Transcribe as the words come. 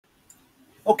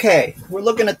Okay, we're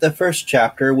looking at the first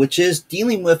chapter, which is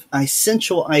dealing with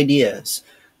essential ideas.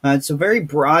 It's a very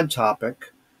broad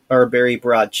topic, or a very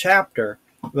broad chapter,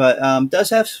 but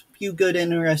does have a few good,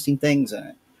 interesting things in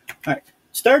it. All right,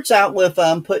 starts out with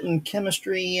putting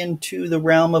chemistry into the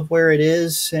realm of where it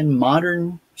is in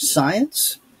modern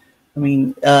science. I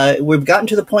mean, we've gotten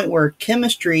to the point where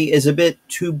chemistry is a bit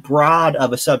too broad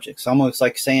of a subject. It's almost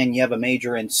like saying you have a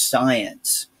major in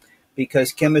science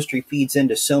because chemistry feeds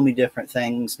into so many different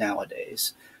things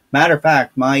nowadays. Matter of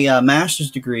fact, my master's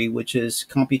degree, which is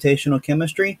computational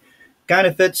chemistry, kind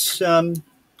of fits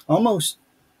almost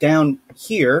down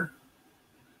here,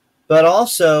 but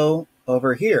also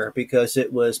over here because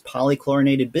it was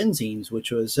polychlorinated benzenes, which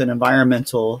was an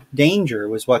environmental danger,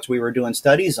 was what we were doing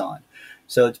studies on.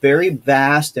 So it's very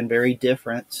vast and very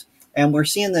different. And we're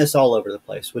seeing this all over the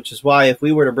place, which is why if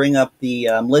we were to bring up the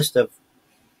list of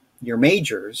your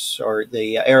majors or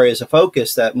the areas of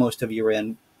focus that most of you are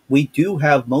in, we do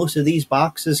have most of these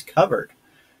boxes covered.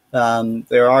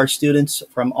 There are students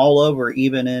from all over,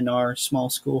 even in our small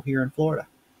school here in Florida.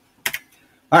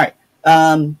 All right.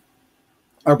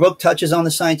 Our book touches on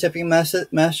the scientific method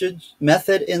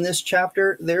in this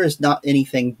chapter. There is not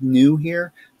anything new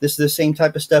here. This is the same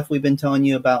type of stuff we've been telling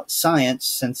you about science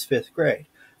since 5th grade.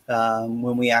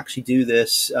 When we actually do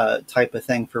this type of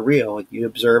thing for real, you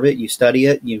observe it, you study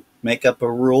it, you make up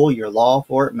a rule, your law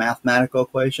for it, mathematical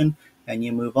equation, and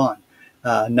you move on.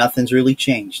 Nothing's really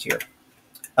changed here.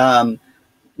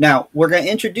 Now, we're going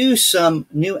to introduce some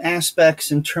new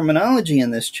aspects and terminology in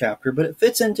this chapter, but it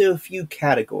fits into a few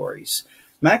categories.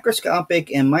 Macroscopic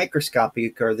and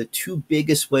microscopic are the two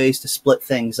biggest ways to split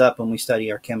things up when we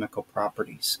study our chemical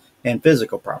properties and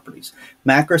physical properties.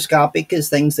 Macroscopic is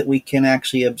things that we can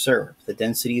actually observe. The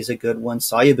density is a good one.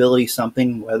 Solubility is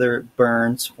something, whether it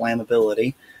burns,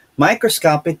 flammability.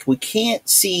 Microscopic, we can't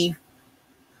see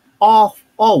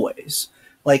always.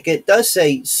 Like it does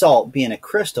say salt being a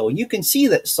crystal. You can see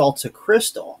that salt's a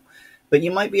crystal, but you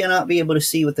might not be able to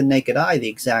see with the naked eye the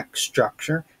exact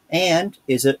structure. And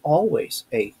is it always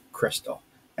a crystal?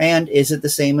 And is it the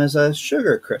same as a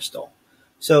sugar crystal?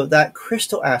 So that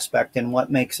crystal aspect and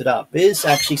what makes it up is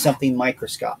actually something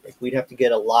microscopic. We'd have to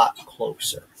get a lot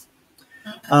closer.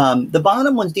 The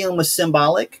bottom one's dealing with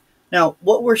symbolic. Now,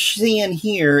 what we're seeing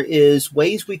here is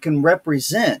ways we can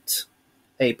represent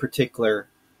a particular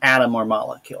atom or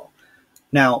molecule.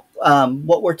 Now,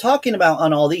 what we're talking about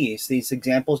on all these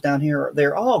examples down here,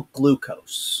 they're all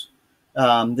glucose.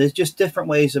 There's just different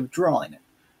ways of drawing it.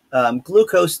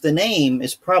 Glucose, the name,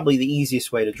 is probably the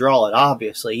easiest way to draw it,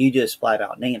 obviously. You just flat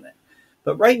out name it.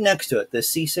 But right next to it, the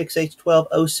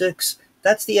C6H12O6,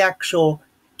 that's the actual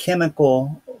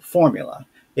chemical formula.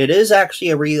 It is actually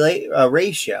a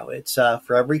ratio. It's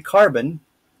for every carbon,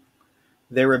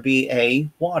 there would be a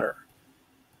water.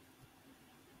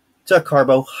 It's a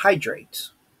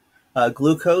carbohydrate.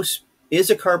 Glucose is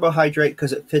a carbohydrate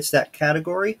because it fits that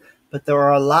category. But there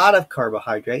are a lot of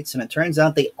carbohydrates, and it turns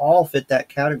out they all fit that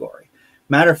category.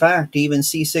 Matter of fact, even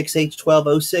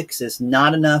C6H12O6 is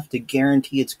not enough to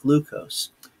guarantee it's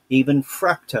glucose. Even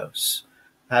fructose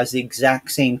has the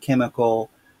exact same chemical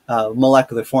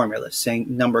molecular formula, same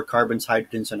number of carbons,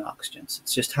 hydrogens, and oxygens.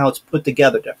 It's just how it's put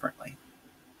together differently.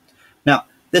 Now,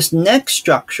 this next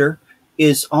structure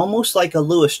is almost like a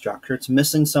Lewis structure. It's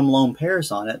missing some lone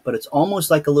pairs on it, but it's almost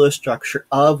like a Lewis structure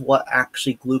of what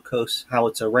actually glucose, how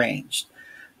it's arranged.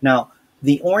 Now,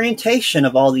 the orientation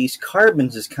of all these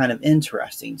carbons is kind of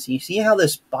interesting. So you see how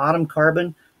this bottom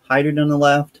carbon, hydrogen on the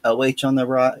left, OH on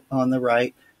the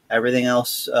right, everything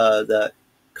else, the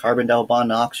carbon double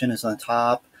bond oxygen is on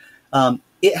top.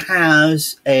 It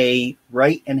has a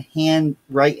right and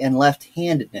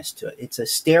left-handedness to it. It's a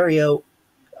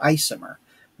stereoisomer.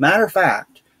 Matter of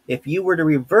fact, if you were to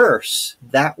reverse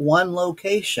that one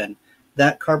location,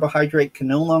 that carbohydrate can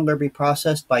no longer be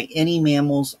processed by any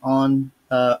mammals on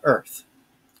Earth.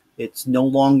 It's no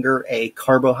longer a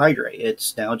carbohydrate.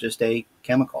 It's now just a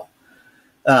chemical.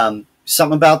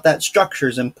 Something about that structure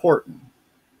is important.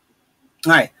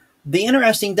 All right. The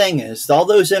interesting thing is all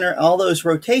those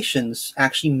rotations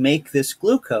actually make this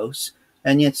glucose,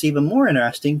 and it's even more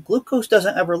interesting. Glucose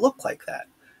doesn't ever look like that.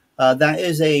 That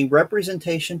is a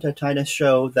representation to try to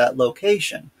show that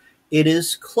location. It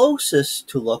is closest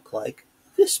to look like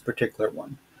this particular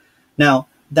one. Now,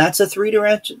 that's a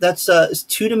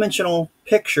two-dimensional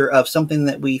picture of something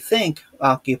that we think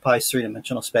occupies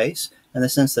three-dimensional space, in the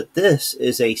sense that this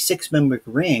is a six-membered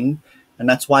ring, and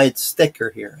that's why it's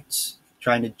thicker here. It's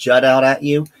trying to jut out at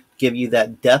you, give you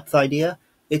that depth idea.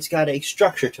 It's got a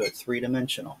structure to it,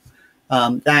 three-dimensional.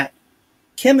 That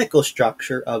chemical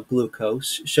structure of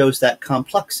glucose shows that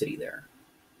complexity there.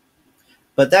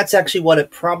 but that's actually what it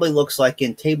probably looks like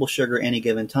in table sugar any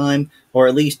given time, or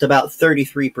at least about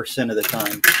 33% of the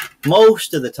time.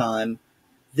 Most of the time,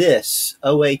 this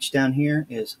OH down here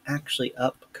is actually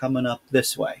coming up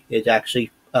this way. It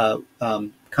actually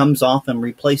comes off and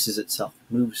replaces itself,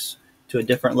 moves to a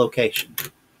different location.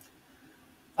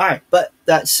 All right, but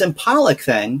that symbolic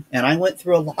thing, and I went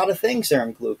through a lot of things there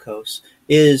in glucose,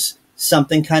 is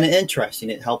something kind of interesting.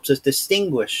 It helps us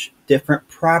distinguish different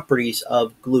properties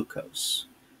of glucose.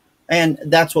 And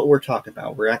that's what we're talking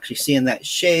about. We're actually seeing that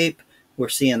shape, we're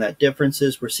seeing that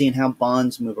differences, we're seeing how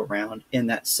bonds move around in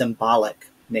that symbolic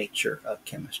nature of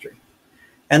chemistry.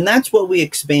 And that's what we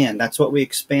expand. That's what we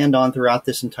expand on throughout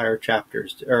this entire chapter,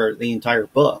 or the entire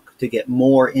book, to get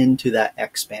more into that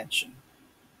expansion.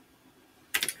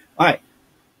 All right.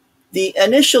 The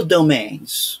initial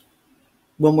domains,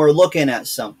 when we're looking at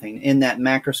something in that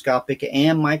macroscopic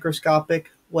and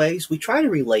microscopic ways, we try to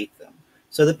relate them.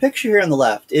 So the picture here on the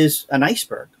left is an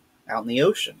iceberg out in the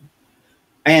ocean,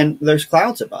 and there's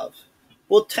clouds above.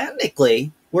 Well,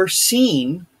 technically, we're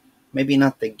seeing, maybe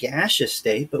not the gaseous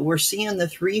state, but we're seeing the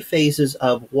three phases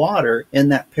of water in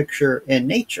that picture in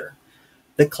nature.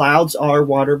 The clouds are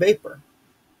water vapor.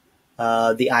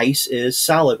 The ice is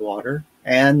solid water,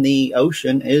 and the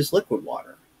ocean is liquid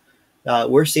water.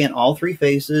 We're seeing all three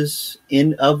phases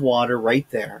of water right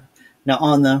there. Now,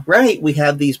 on the right, we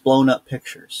have these blown up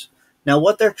pictures. Now,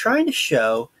 what they're trying to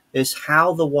show is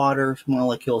how the water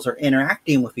molecules are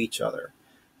interacting with each other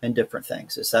and different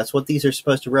things. That's what these are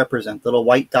supposed to represent. Little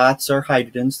white dots are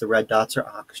hydrogens, the red dots are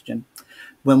oxygen.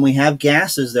 When we have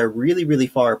gases, they're really, really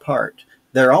far apart.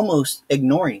 They're almost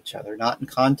ignoring each other, not in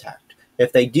contact.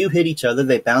 If they do hit each other,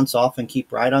 they bounce off and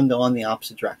keep right on going the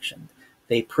opposite direction.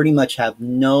 They pretty much have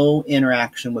no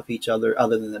interaction with each other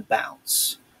than the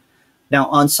bounce. Now,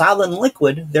 on solid and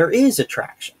liquid, there is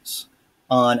attractions.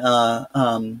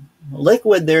 On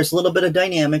liquid, there's a little bit of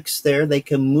dynamics there. They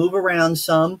can move around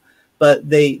some, but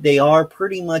they are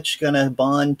pretty much going to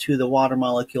bond to the water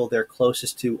molecule they're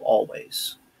closest to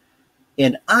always.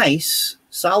 In ice,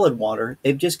 solid water,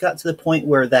 they've just got to the point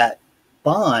where that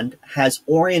bond has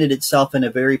oriented itself in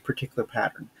a very particular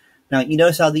pattern. Now, you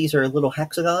notice how these are little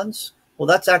hexagons? Well,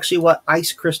 that's actually what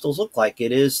ice crystals look like.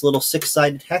 It is little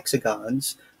six-sided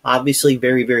hexagons, obviously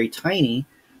very, very tiny,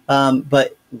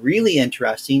 but really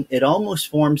interesting. It almost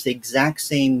forms the exact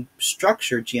same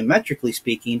structure, geometrically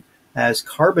speaking, as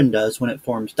carbon does when it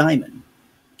forms diamond.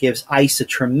 Gives ice a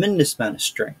tremendous amount of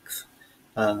strength,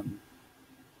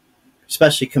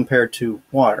 especially compared to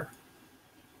water.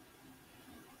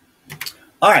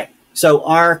 All right, so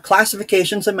our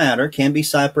classifications of matter can be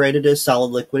separated as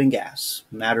solid, liquid, and gas.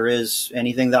 Matter is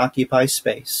anything that occupies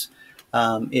space.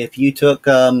 If you took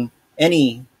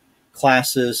any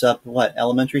classes up,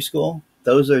 elementary school?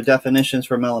 Those are definitions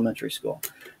from elementary school,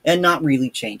 and not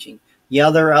really changing. Yeah,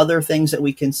 there are other things that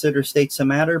we consider states of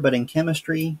matter, but in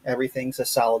chemistry, everything's a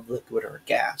solid, liquid, or a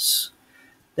gas.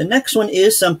 The next one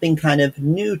is something kind of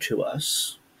new to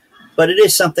us, but it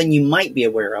is something you might be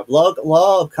aware of.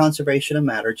 Law of conservation of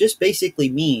matter just basically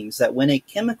means that when a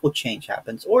chemical change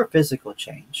happens, or physical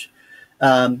change,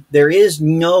 there is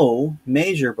no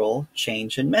measurable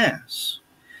change in mass.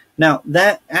 Now,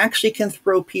 that actually can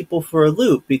throw people for a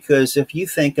loop, because if you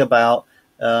think about,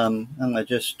 I'm going to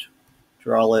just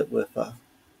draw it with,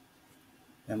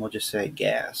 and we'll just say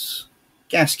gas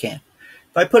can.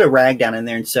 If I put a rag down in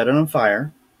there and set it on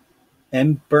fire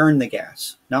and burn the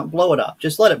gas, not blow it up,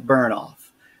 just let it burn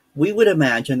off, we would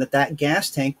imagine that that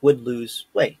gas tank would lose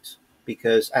weight,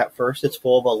 because at first it's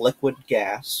full of a liquid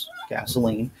gas,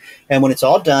 gasoline, and when it's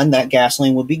all done, that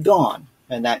gasoline would be gone,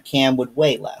 and that can would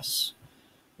weigh less.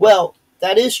 Well,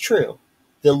 that is true.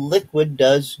 The liquid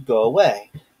does go away.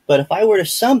 But if I were to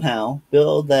somehow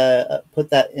put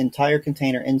that entire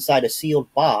container inside a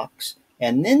sealed box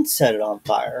and then set it on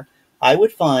fire, I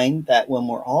would find that when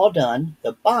we're all done,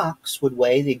 the box would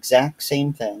weigh the exact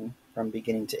same thing from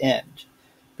beginning to end.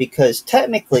 Because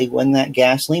technically, when that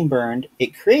gasoline burned,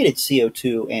 it created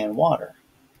CO2 and water.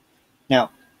 Now,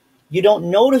 you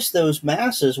don't notice those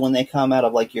masses when they come out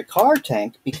of like your car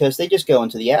tank, because they just go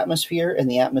into the atmosphere, and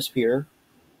the atmosphere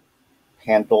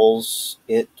handles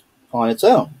it on its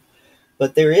own.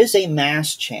 But there is a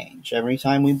mass change. Every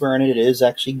time we burn it, it is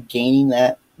actually gaining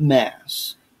that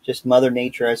mass. Just Mother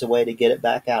Nature as a way to get it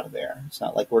back out of there. It's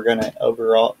not like we're going to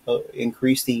overall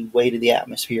increase the weight of the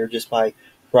atmosphere just by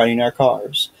running our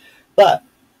cars. But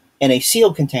in a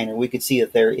sealed container, we could see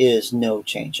that there is no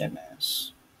change in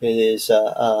mass. It is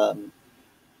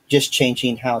just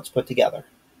changing how it's put together.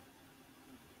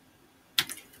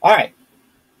 All right.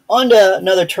 On to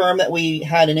another term that we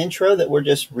had an intro that we're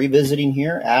just revisiting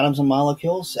here, atoms and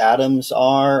molecules. Atoms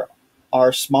are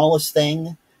our smallest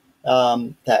thing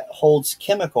that holds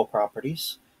chemical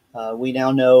properties. We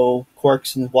now know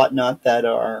quarks and whatnot that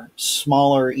are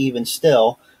smaller even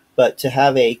still, but to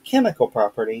have a chemical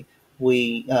property,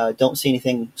 we don't see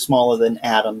anything smaller than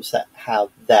atoms that have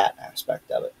that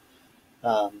aspect of it.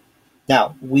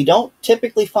 Now, we don't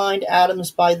typically find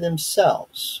atoms by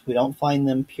themselves. We don't find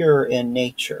them pure in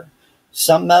nature.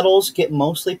 Some metals get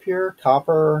mostly pure,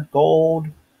 copper, gold,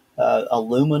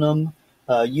 aluminum.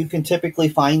 You can typically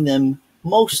find them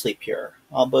mostly pure.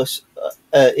 Almost,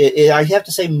 I have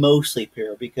to say mostly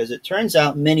pure because it turns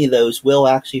out many of those will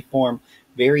actually form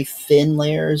very thin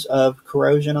layers of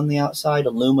corrosion on the outside.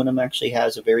 Aluminum actually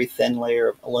has a very thin layer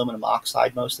of aluminum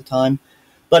oxide most of the time,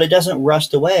 but it doesn't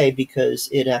rust away because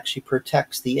it actually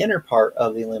protects the inner part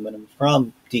of the aluminum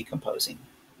from decomposing.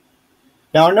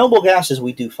 Now, our noble gases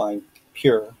we do find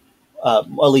pure, at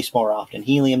least more often.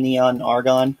 Helium, neon,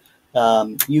 argon,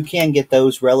 you can get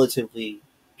those relatively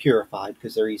purified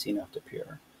because they're easy enough to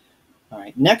pure. All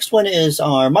right, next one is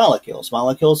our molecules.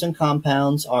 Molecules and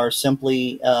compounds are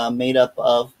simply made up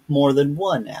of more than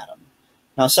one atom.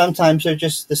 Now, sometimes they're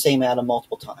just the same atom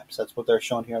multiple times. That's what they're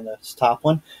showing here on this top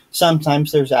one.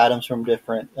 Sometimes there's atoms from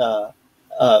different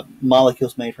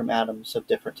molecules made from atoms of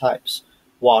different types.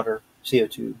 Water,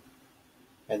 CO2,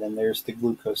 and then there's the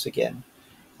glucose again.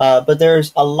 But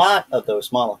there's a lot of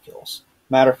those molecules.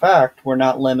 Matter of fact, we're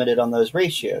not limited on those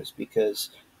ratios because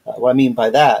what I mean by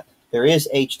that, there is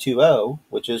H2O,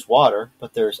 which is water,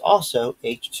 but there's also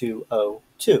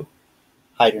H2O2,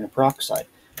 hydrogen peroxide.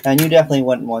 And you definitely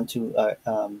wouldn't want to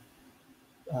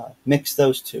mix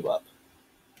those two up.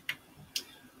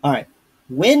 All right.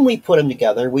 When we put them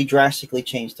together, we drastically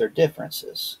change their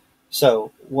differences.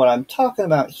 So what I'm talking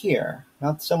about here,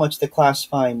 not so much the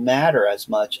classifying matter as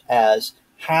much as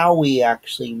how we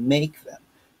actually make them.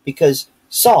 Because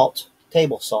salt,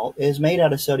 table salt, is made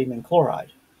out of sodium and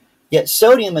chloride. Yet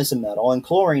sodium is a metal and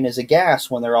chlorine is a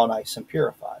gas when they're all nice and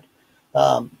purified.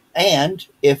 And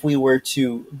if we were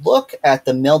to look at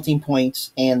the melting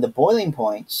points and the boiling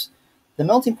points, the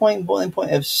melting point and boiling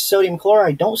point of sodium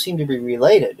chloride don't seem to be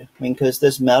related. I mean, because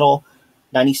this metal,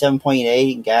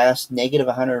 97.8, and gas, negative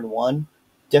 101,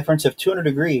 difference of 200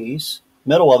 degrees,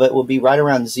 middle of it will be right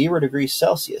around 0 degrees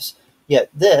Celsius. Yet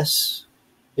this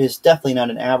is definitely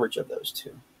not an average of those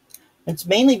two. It's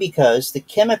mainly because the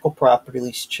chemical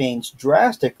properties change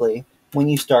drastically when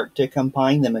you start to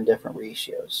combine them in different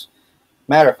ratios.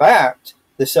 Matter of fact,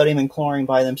 the sodium and chlorine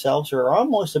by themselves are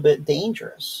almost a bit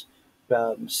dangerous.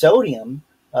 Sodium,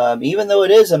 even though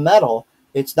it is a metal,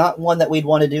 it's not one that we'd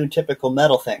want to do typical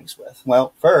metal things with.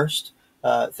 Well, first,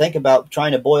 think about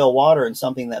trying to boil water in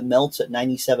something that melts at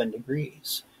 97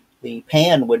 degrees. The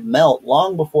pan would melt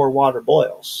long before water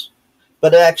boils.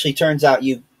 But it actually turns out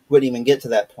you wouldn't even get to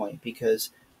that point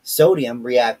because sodium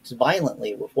reacts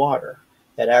violently with water.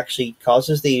 It actually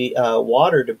causes the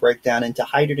water to break down into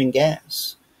hydrogen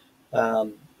gas,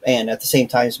 and at the same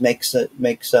time makes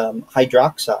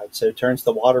hydroxide, so it turns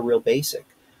the water real basic.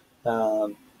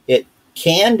 It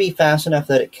can be fast enough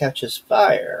that it catches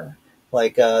fire.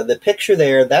 Like the picture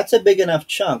there, that's a big enough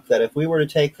chunk that if we were to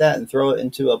take that and throw it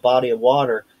into a body of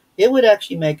water, it would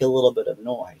actually make a little bit of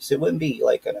noise. It wouldn't be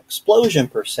like an explosion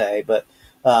per se, but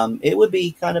it would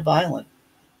be kind of violent.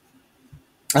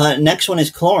 Next one is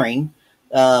chlorine.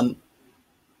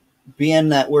 Being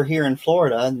that we're here in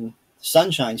Florida, in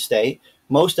Sunshine State,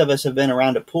 most of us have been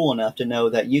around a pool enough to know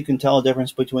that you can tell a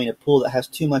difference between a pool that has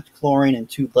too much chlorine and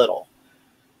too little.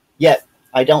 Yet,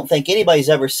 I don't think anybody's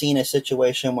ever seen a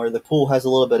situation where the pool has a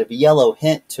little bit of a yellow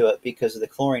hint to it because the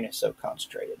chlorine is so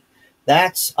concentrated.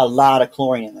 That's a lot of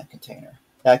chlorine in that container.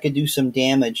 That could do some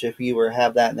damage if you were to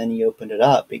have that and then you opened it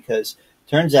up, because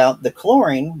turns out the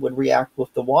chlorine would react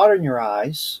with the water in your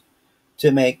eyes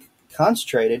to make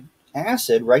concentrated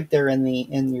acid right there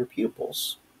in your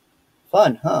pupils.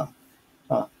 Fun, huh?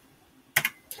 All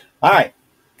right.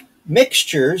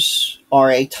 Mixtures are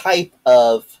a type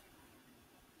of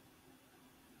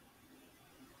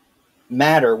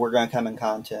matter we're going to come in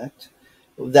contact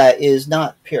that is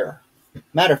not pure.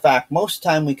 Matter of fact, most of the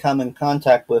time we come in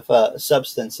contact with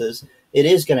substances, it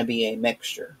is going to be a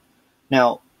mixture.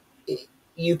 Now,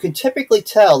 you can typically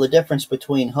tell the difference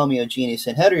between homogeneous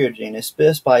and heterogeneous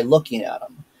just by looking at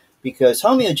them, because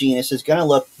homogeneous is going to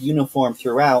look uniform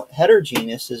throughout.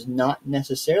 Heterogeneous is not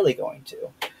necessarily going to.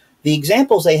 The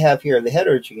examples they have here of the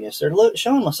heterogeneous, they're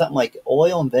showing something like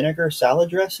oil and vinegar salad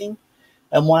dressing.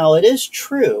 And while it is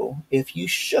true, if you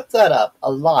shook that up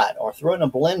a lot or threw it in a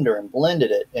blender and blended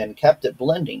it and kept it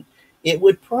blending, it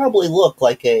would probably look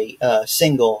like a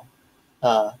single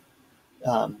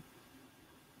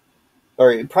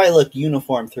or it probably look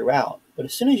uniform throughout. But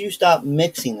as soon as you stop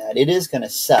mixing that, it is going to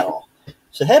settle.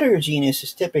 So heterogeneous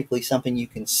is typically something you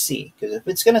can see, because if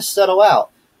it's going to settle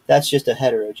out, that's just a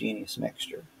heterogeneous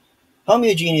mixture.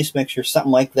 Homogeneous mixture is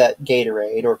something like that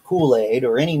Gatorade or Kool-Aid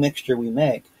or any mixture we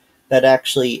make that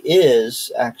actually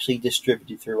is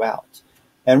distributed throughout.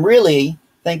 And really,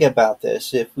 think about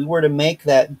this. If we were to make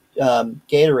that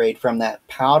Gatorade from that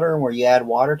powder where you add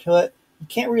water to it, you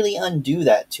can't really undo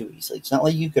that too easily. It's not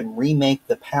like you can remake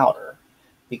the powder,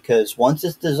 because once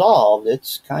it's dissolved,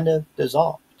 it's kind of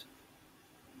dissolved.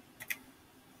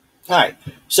 All right,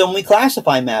 so when we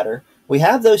classify matter, we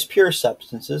have those pure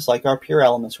substances, like our pure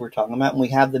elements we're talking about, and we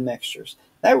have the mixtures.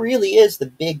 That really is the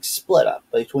big split up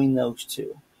between those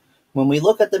two. When we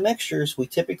look at the mixtures, we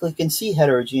typically can see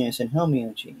heterogeneous and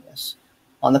homogeneous.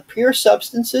 On the pure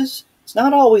substances, it's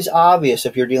not always obvious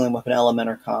if you're dealing with an element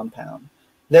or compound.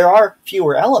 There are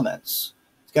fewer elements.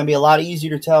 It's going to be a lot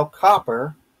easier to tell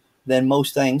copper than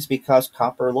most things, because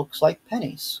copper looks like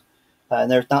pennies. And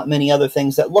there's not many other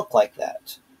things that look like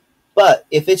that. But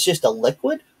if it's just a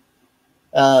liquid,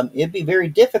 it'd be very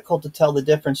difficult to tell the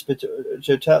difference,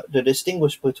 to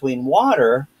distinguish between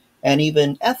water and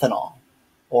even ethanol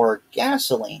or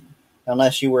gasoline,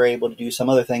 unless you were able to do some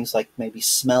other things like maybe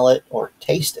smell it or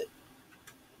taste it.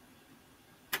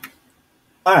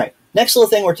 All right, next little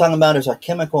thing we're talking about is our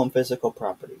chemical and physical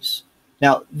properties.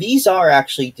 Now, these are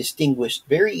actually distinguished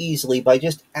very easily by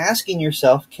just asking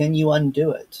yourself, can you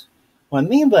undo it? What I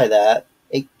mean by that,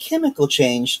 a chemical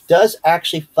change does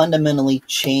actually fundamentally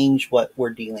change what we're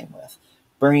dealing with.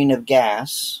 Burning of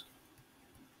gas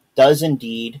does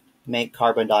indeed make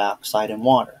carbon dioxide and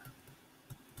water.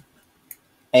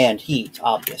 And heat,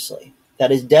 obviously.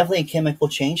 That is definitely a chemical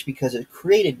change because it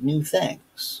created new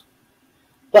things.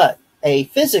 But a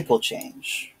physical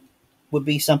change would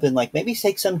be something like, maybe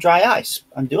take some dry ice.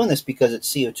 I'm doing this because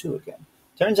it's CO2 again.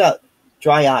 Turns out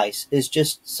dry ice is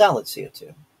just solid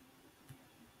CO2.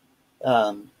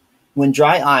 When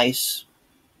dry ice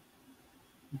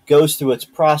goes through its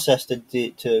process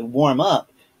to warm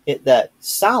up, that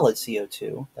solid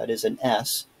CO2, that is an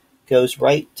S, goes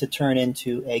right to turn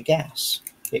into a gas.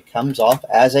 It comes off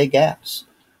as a gas.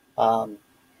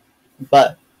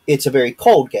 But it's a very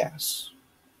cold gas,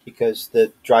 because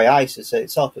the dry ice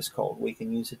itself is cold. We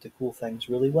can use it to cool things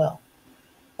really well.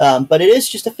 But it is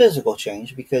just a physical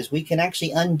change, because we can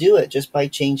actually undo it just by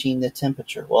changing the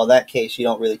temperature. Well, in that case, you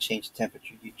don't really change the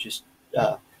temperature. You just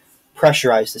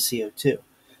pressurize the CO2.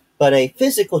 But a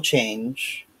physical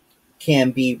change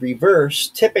can be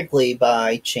reversed typically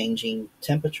by changing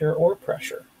temperature or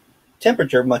pressure.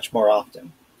 Temperature much more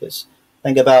often, because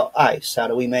think about ice. How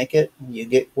do we make it? You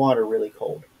get water really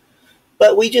cold.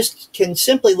 But we just can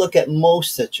simply look at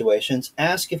most situations,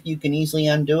 ask if you can easily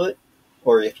undo it,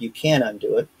 or if you can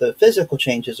undo it. The physical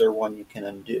changes are one you can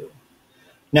undo.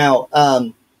 Now,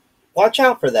 watch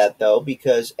out for that, though,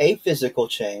 because a physical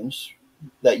change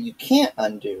that you can't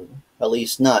undo, at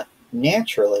least not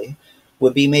naturally,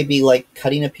 would be maybe like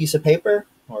cutting a piece of paper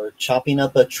or chopping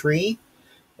up a tree.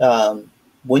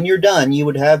 When you're done, you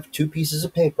would have two pieces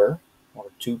of paper or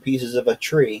two pieces of a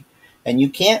tree, and you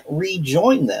can't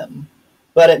rejoin them.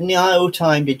 But at no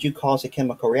time did you cause a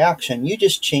chemical reaction. You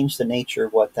just changed the nature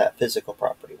of what that physical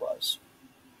property was.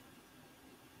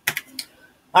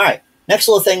 All right, next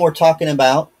little thing we're talking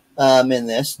about in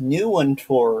this, new one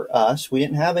for us, we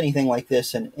didn't have anything like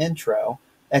this in intro,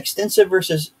 extensive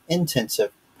versus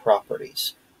intensive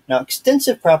properties. Now,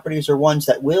 extensive properties are ones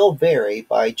that will vary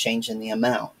by changing the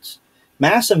amount.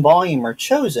 Mass and volume are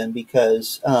chosen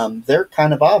because they're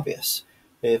kind of obvious.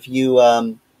 If you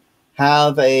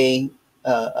have a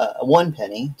 1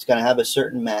 penny, it's going to have a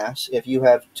certain mass. If you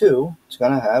have 2, it's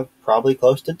going to have probably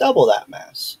close to double that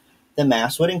mass. The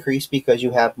mass would increase because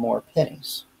you have more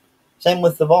pennies. Same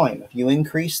with the volume. If you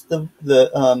increase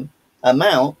the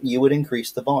amount, you would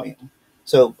increase the volume.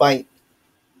 So by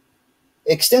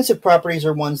extensive properties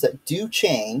are ones that do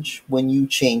change when you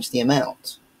change the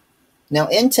amount. Now,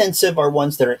 intensive are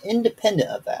ones that are independent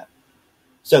of that.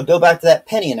 So go back to that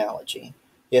penny analogy.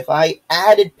 If I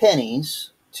added pennies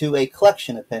to a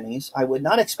collection of pennies, I would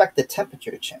not expect the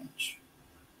temperature to change,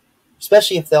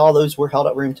 especially if all those were held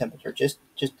at room temperature. Just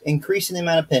increasing the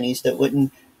amount of pennies that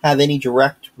wouldn't have any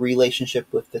direct relationship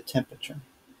with the temperature.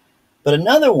 But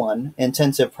another one,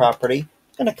 intensive property,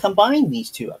 is going to combine these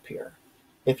two up here.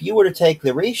 If you were to take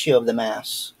the ratio of the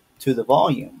mass to the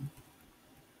volume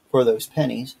for those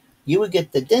pennies, you would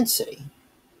get the density.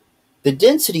 The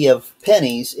density of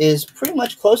pennies is pretty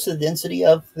much close to the density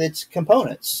of its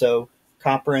components, so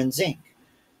copper and zinc.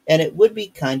 And it would be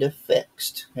kind of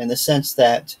fixed in the sense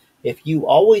that If you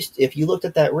looked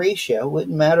at that ratio, it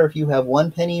wouldn't matter if you have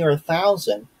 1 penny or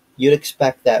 1,000, you'd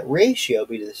expect that ratio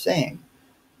to be the same.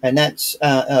 And that's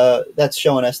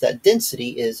showing us that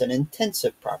density is an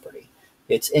intensive property.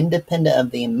 It's independent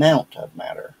of the amount of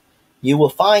matter. You will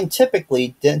find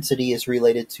typically density is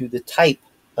related to the type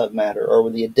of matter or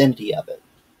the identity of it.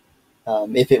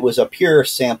 If it was a pure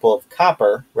sample of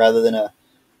copper rather than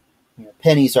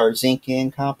pennies are zinc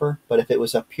and copper, but if it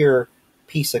was a pure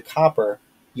piece of copper,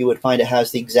 you would find it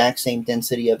has the exact same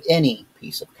density of any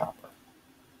piece of copper.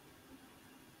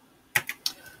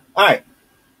 All right.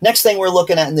 Next thing we're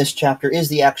looking at in this chapter is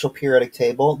the actual periodic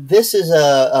table. This is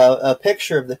a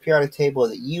picture of the periodic table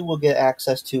that you will get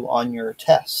access to on your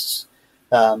tests.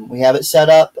 We have it set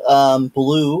up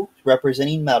blue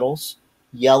representing metals,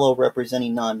 yellow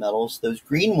representing nonmetals. Those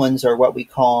green ones are what we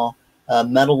call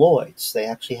metalloids. They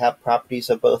actually have properties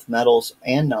of both metals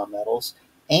and nonmetals,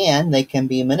 and they can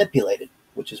be manipulated,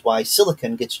 which is why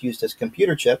silicon gets used as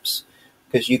computer chips,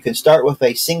 because you can start with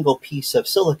a single piece of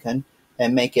silicon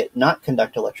and make it not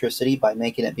conduct electricity by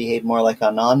making it behave more like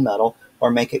a nonmetal, or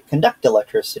make it conduct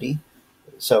electricity,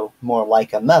 so more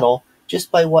like a metal, just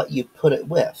by what you put it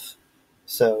with.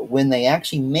 So when they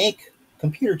actually make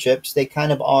computer chips, they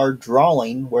kind of are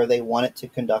drawing where they want it to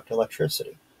conduct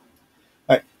electricity.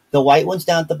 All right, the white ones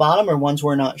down at the bottom are ones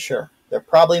we're not sure. They're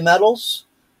probably metals,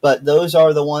 but those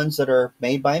are the ones that are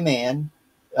made by man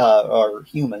or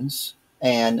humans,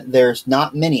 and there's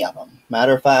not many of them.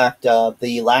 Matter of fact,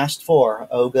 the last four,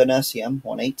 oganescium,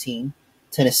 118,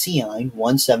 tennessine,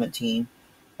 117,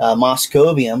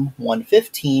 moscovium,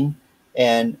 115,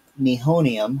 and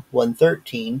nihonium,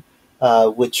 113,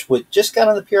 which just got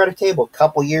on the periodic table a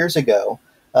couple years ago.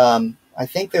 I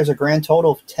think there's a grand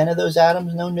total of 10 of those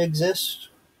atoms known to exist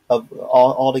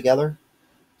all together.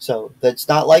 So that's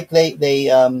not like they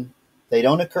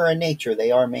don't occur in nature.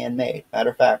 They are man-made.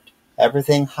 Matter of fact,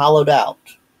 everything hollowed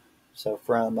out. So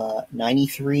from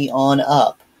 93 on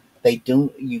up,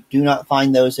 you do not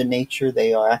find those in nature.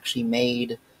 They are actually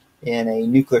made in a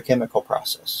nuclear chemical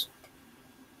process.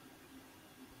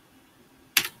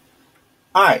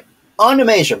 All right, on to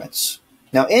measurements.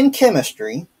 Now, in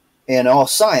chemistry, in all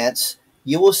science,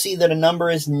 you will see that a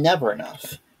number is never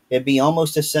enough. It'd be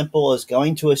almost as simple as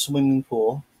going to a swimming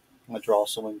pool. I'm going to draw a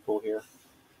swimming pool here.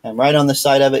 And right on the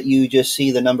side of it, you just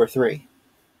see the number 3.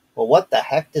 Well, what the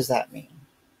heck does that mean?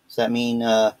 Does that mean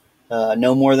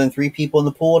no more than 3 people in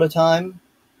the pool at a time?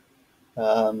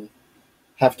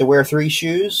 Have to wear 3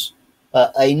 shoes?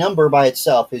 A number by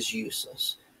itself is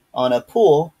useless. On a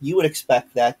pool, you would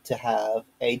expect that to have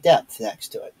a depth next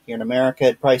to it. Here in America,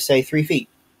 it'd probably say 3 feet.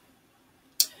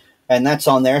 And that's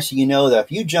on there, so you know that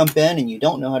if you jump in and you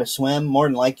don't know how to swim, more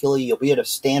than likely you'll be able to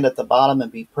stand at the bottom and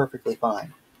be perfectly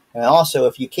fine. And also,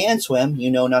 if you can swim,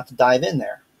 you know not to dive in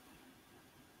there.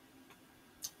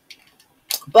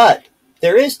 But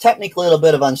there is technically a little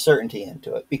bit of uncertainty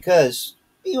into it, because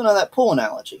even on that pool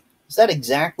analogy, is that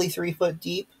exactly 3 foot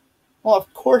deep? Well,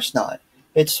 of course not.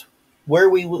 It's where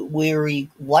we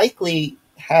likely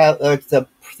have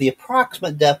the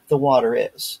approximate depth the water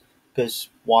is, because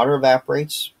water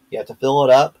evaporates. You have to fill it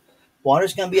up.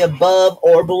 Water's going to be above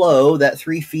or below that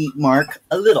 3 feet mark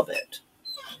a little bit.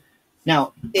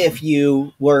 Now, if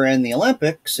you were in the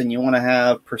Olympics and you want to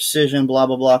have precision, blah,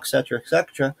 blah, blah,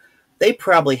 etc., they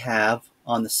probably have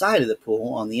on the side of the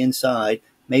pool, on the inside,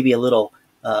 maybe a little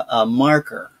a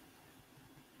marker.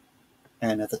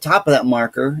 And at the top of that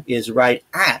marker is right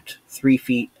at 3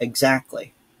 feet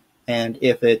exactly. And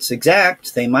if it's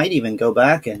exact, they might even go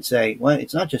back and say, well,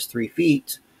 it's not just 3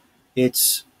 feet,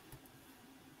 it's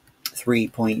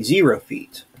 3.0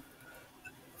 feet.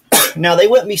 Now, they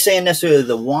wouldn't be saying necessarily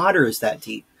the water is that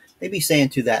deep. They'd be saying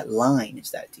to that line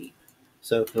is that deep.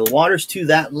 So if the water's to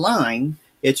that line,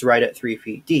 it's right at 3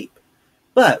 feet deep.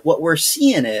 But what we're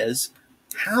seeing is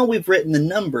how we've written the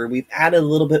number, we've added a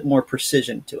little bit more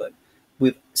precision to it.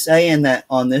 We're saying that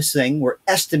on this thing, we're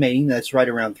estimating that it's right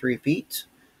around 3 feet.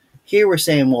 Here we're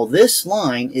saying, well, this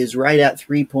line is right at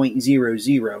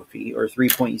 3.00 feet or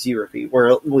 3.0 feet,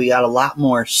 where we got a lot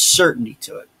more certainty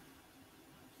to it.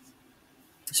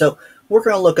 So we're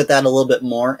going to look at that a little bit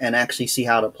more and actually see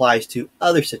how it applies to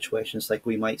other situations like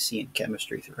we might see in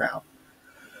chemistry throughout.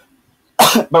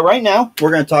 But right now,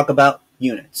 we're going to talk about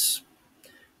units.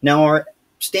 Now, our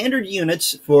standard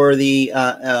units for the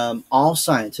all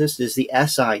scientists is the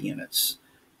SI units.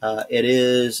 It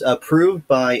is approved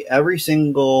by every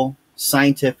single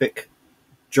scientific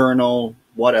journal,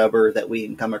 whatever, that we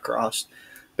can come across.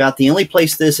 About the only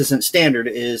place this isn't standard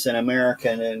is in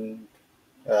American and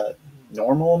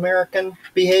normal American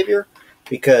behavior,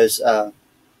 because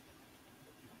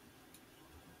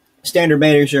Standard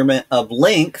measurement of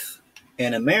length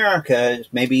in America is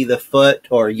maybe the foot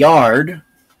or yard,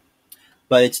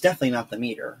 but it's definitely not the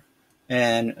meter.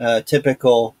 And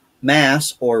typical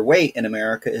mass or weight in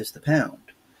America is the pound.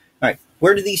 All right,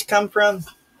 where do these come from?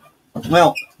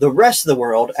 Well, the rest of the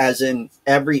world, as in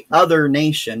every other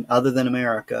nation other than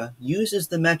America, uses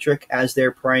the metric as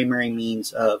their primary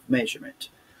means of measurement.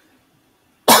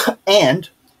 And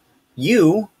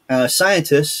you,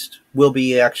 scientists, will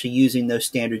be actually using those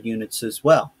standard units as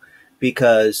well.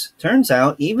 Because turns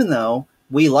out, even though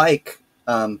we like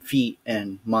feet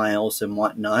and miles and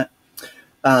whatnot,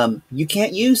 you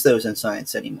can't use those in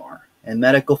science anymore. In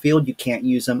medical field, you can't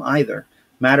use them either.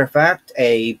 Matter of fact,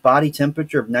 a body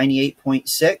temperature of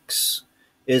 98.6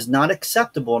 is not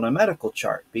acceptable in a medical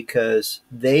chart because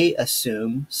they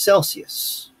assume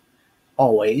Celsius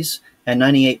always, and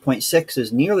 98.6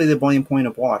 is nearly the boiling point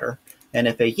of water. And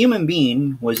if a human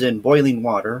being was in boiling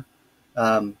water,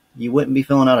 you wouldn't be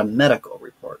filling out a medical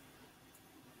report.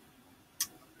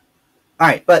 All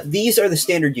right, but these are the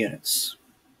standard units,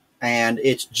 and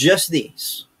it's just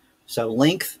these. So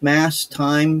length, mass,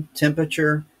 time,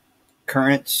 temperature,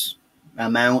 currents,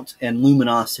 amount, and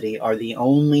luminosity are the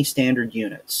only standard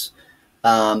units.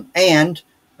 And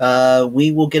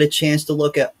we will get a chance to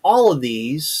look at all of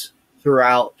these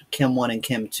throughout Chem 1 and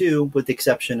Chem 2, with the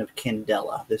exception of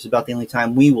candela. This is about the only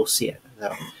time we will see it.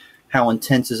 So how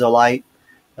intense is a light?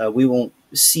 We won't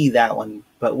see that one,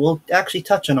 but we'll actually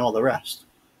touch on all the rest.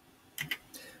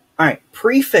 All right,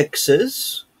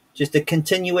 prefixes, just a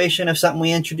continuation of something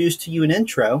we introduced to you in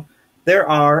intro. There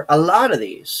are a lot of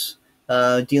these.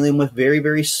 Dealing with very,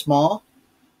 very small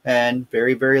and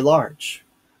very, very large.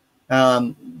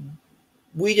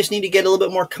 We just need to get a little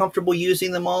bit more comfortable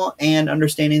using them all and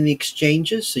understanding the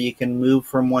exchanges so you can move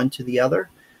from one to the other,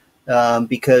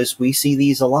 because we see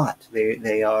these a lot.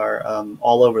 They are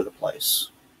all over the place.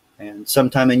 And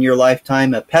sometime in your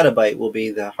lifetime, a petabyte will be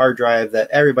the hard drive that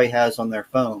everybody has on their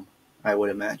phone, I would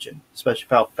imagine, especially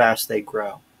how fast they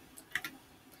grow.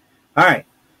 All right.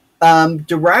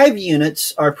 Derived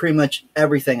units are pretty much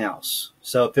everything else.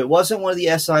 So if it wasn't one of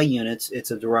the SI units,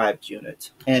 it's a derived unit.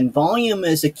 And volume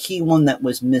is a key one that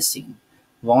was missing.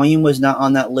 Volume was not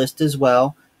on that list as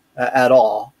well at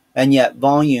all. And yet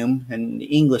volume in the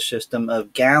English system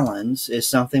of gallons is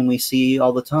something we see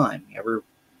all the time. You ever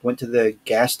went to the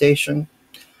gas station?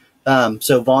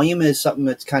 So volume is something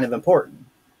that's kind of important.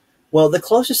 Well, the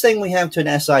closest thing we have to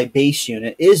an SI base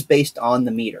unit is based on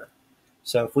the meter.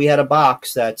 So if we had a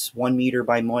box that's 1 meter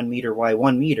by 1 meter by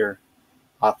 1 meter,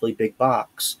 awfully big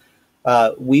box,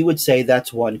 we would say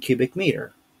that's 1 cubic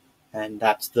meter, and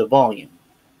that's the volume.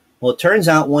 Well, it turns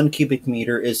out 1 cubic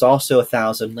meter is also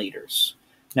 1,000 liters.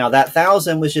 Now that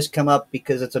 1,000 was just come up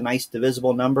because it's a nice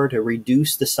divisible number to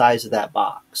reduce the size of that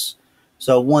box.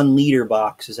 So a 1 liter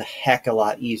box is a heck of a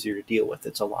lot easier to deal with.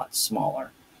 It's a lot smaller.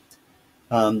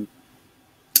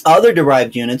 Other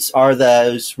derived units are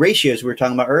those ratios we were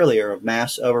talking about earlier of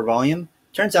mass over volume.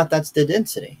 Turns out that's the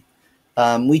density.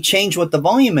 We change what the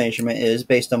volume measurement is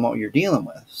based on what you're dealing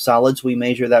with. Solids, we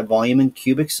measure that volume in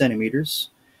cubic centimeters.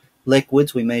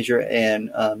 Liquids, we measure in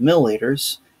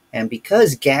milliliters. And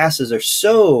because gases are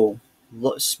so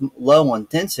low on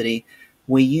density,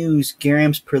 we use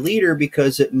grams per liter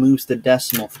because it moves the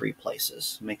decimal 3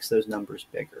 places, makes those numbers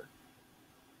bigger.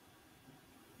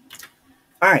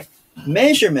 All right.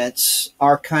 Measurements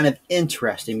are kind of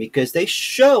interesting because they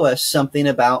show us something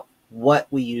about what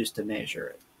we use to measure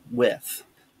it with.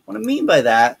 What I mean by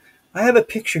that, I have a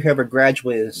picture here of a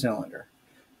graduated cylinder.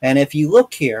 And if you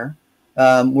look here,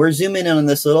 we're zooming in on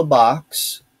this little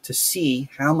box to see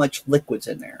how much liquid's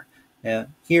in there. Now,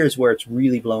 here's where it's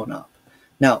really blown up.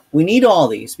 Now, we need all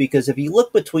these because if you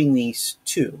look between these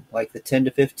two, like the 10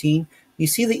 to 15, you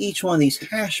see that each one of these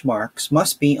hash marks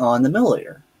must be on the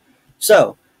milliliter.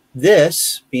 So,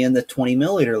 this being the 20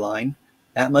 milliliter line,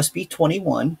 that must be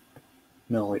 21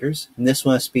 milliliters, and this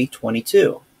must be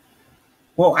 22.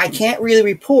 Well, I can't really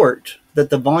report that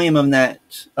the volume of that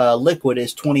liquid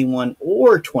is 21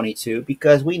 or 22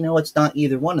 because we know it's not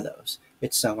either one of those.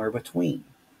 It's somewhere between.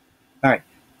 All right,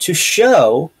 to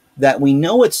show that we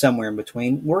know it's somewhere in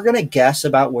between, we're going to guess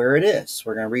about where it is.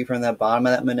 We're going to read from the bottom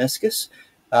of that meniscus.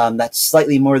 That's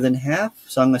slightly more than half,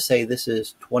 so I'm going to say this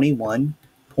is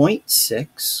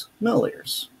 21.6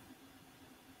 milliliters.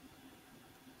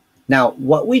 Now,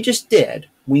 what we just did,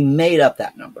 we made up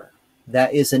that number.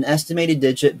 That is an estimated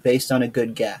digit based on a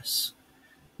good guess.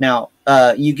 Now,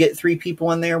 you get 3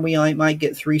 people in there, we might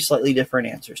get 3 slightly different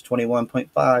answers,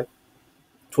 21.5,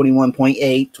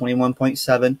 21.8,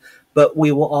 21.7, but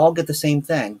we will all get the same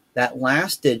thing. That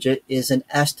last digit is an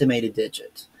estimated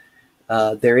digit.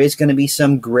 There is going to be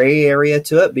some gray area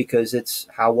to it because it's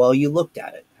how well you looked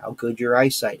at it, how good your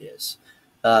eyesight is,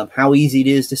 how easy it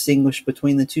is to distinguish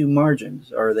between the two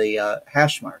margins or the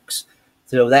hash marks.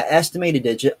 So that estimated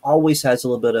digit always has a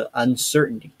little bit of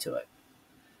uncertainty to it.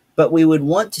 But we would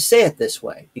want to say it this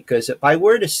way, because if I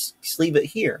were to leave it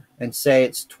here and say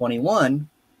it's 21,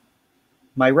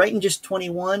 by writing just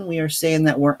 21, we are saying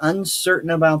that we're uncertain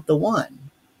about the 1.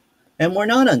 And we're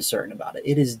not uncertain about it.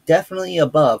 It is definitely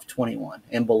above 21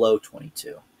 and below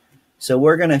 22. So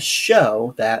we're going to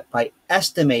show that by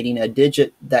estimating a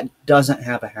digit that doesn't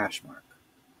have a hash mark.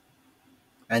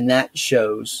 And that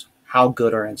shows how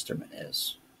good our instrument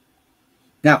is.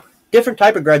 Now, different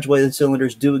type of graduated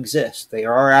cylinders do exist.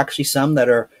 There are actually some that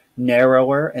are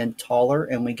narrower and taller,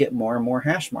 and we get more and more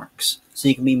hash marks. So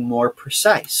you can be more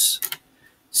precise.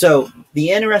 So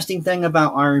the interesting thing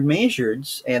about our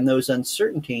measureds and those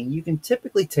uncertainty, you can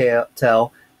typically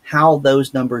tell how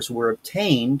those numbers were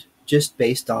obtained just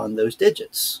based on those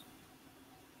digits.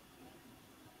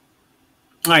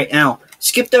 All right, now,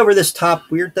 skipped over this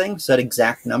top weird thing, said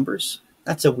exact numbers.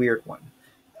 That's a weird one.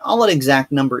 All an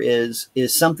exact number is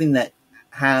something that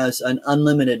has an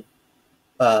unlimited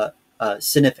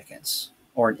significance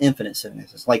or an infinite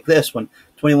significance. Like this one,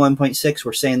 21.6,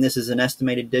 we're saying this is an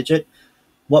estimated digit.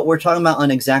 What we're talking about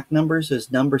on exact numbers is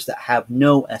numbers that have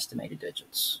no estimated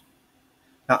digits.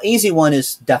 Now, easy one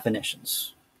is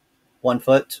definitions. 1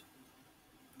 foot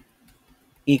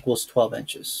equals 12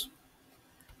 inches.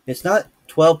 It's not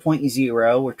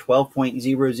 12.0 or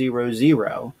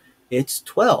 12.000. It's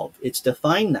 12. It's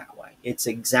defined that way. It's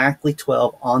exactly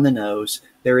 12 on the nose.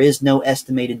 There is no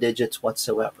estimated digits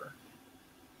whatsoever.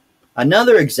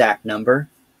 Another exact number,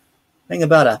 think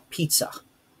about a pizza.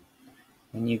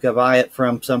 And you go buy it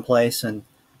from someplace and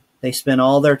they spend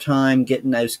all their time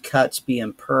getting those cuts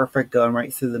being perfect, going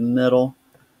right through the middle.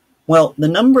 Well,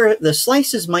 the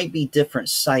slices might be different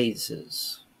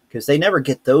sizes because they never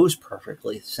get those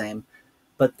perfectly the same,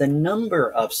 but the number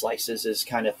of slices is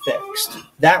kind of fixed.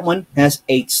 That one has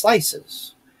 8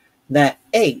 slices. That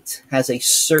 8 has a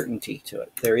certainty to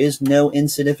it. There is no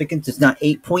insignificance. It's not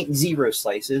 8.0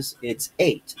 slices. It's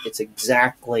 8.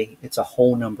 It's a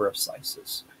whole number of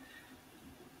slices.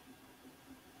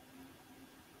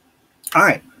 All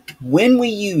right, when we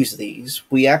use these,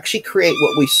 we actually create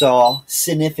what we saw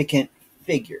significant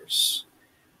figures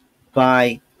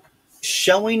by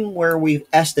showing where we've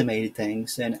estimated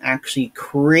things and actually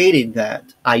created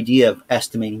that idea of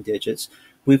estimating digits.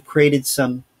 We've created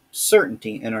some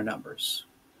certainty in our numbers.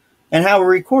 And how we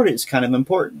record it is kind of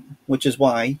important, which is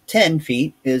why 10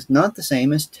 feet is not the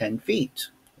same as 10 feet.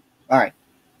 All right,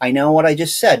 I know what I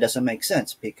just said doesn't make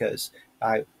sense because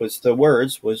I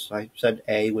said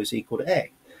A was equal to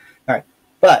A. All right,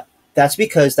 but that's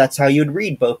because that's how you'd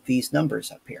read both these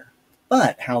numbers up here.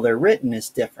 But how they're written is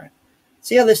different.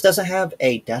 See how this doesn't have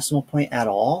a decimal point at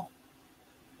all?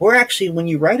 We're actually, when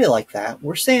you write it like that,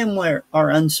 we're saying where our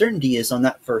uncertainty is on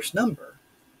that first number.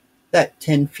 That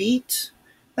 10 feet,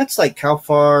 that's like how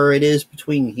far it is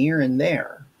between here and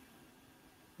there.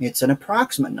 It's an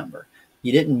approximate number.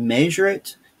 You didn't measure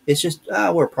it. It's just,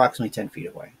 we're approximately 10 feet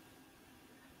away.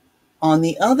 On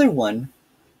the other one,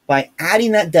 by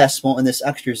adding that decimal and this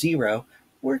extra 0,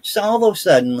 we're all of a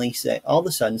sudden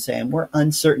saying we're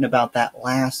uncertain about that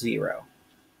last 0.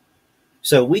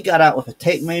 So we got out with a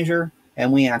tape measure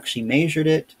and we actually measured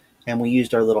it and we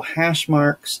used our little hash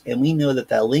marks and we know that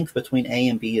the length between A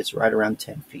and B is right around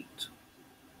 10 feet.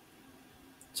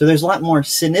 So there's a lot more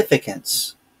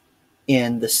significance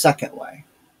in the second way.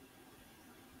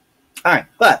 All right,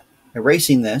 but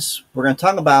erasing this, we're going to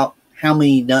talk about how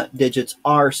many digits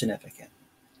are significant.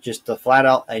 Just to flat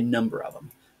out a number of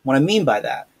them. What I mean by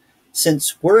that,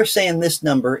 since we're saying this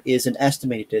number is an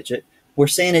estimated digit, we're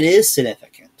saying it is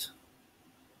significant.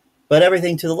 But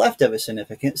everything to the left of it is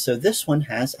significant, so this one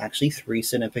has actually 3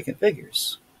 significant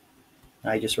figures.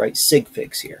 I just write sig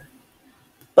figs here.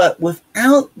 But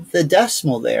without the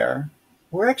decimal there,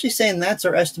 we're actually saying that's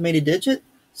our estimated digit,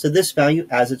 so this value,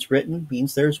 as it's written,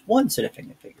 means there's 1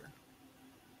 significant figure.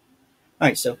 All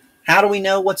right, so how do we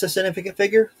know what's a significant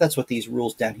figure? That's what these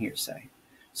rules down here say.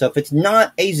 So if it's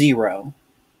not a 0,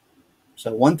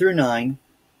 so 1 through 9,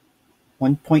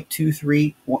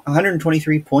 1.23,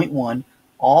 123.1,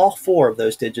 all 4 of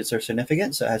those digits are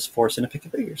significant, so it has 4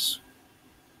 significant figures.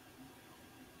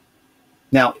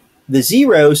 Now, the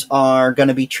zeros are going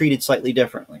to be treated slightly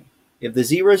differently. If the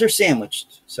zeros are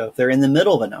sandwiched, so if they're in the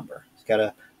middle of a number, it's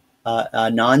got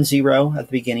a non-zero at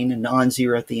the beginning and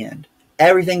non-zero at the end.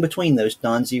 Everything between those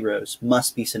non-zeros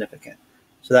must be significant.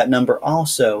 So that number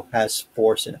also has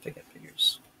 4 significant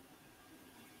figures.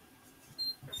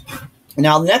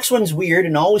 Now, the next one's weird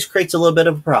and always creates a little bit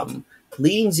of a problem.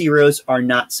 Leading zeros are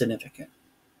not significant.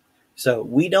 So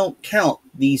we don't count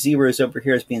these zeros over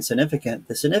here as being significant.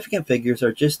 The significant figures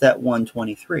are just that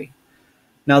 123.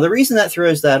 Now, the reason that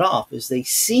throws that off is they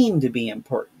seem to be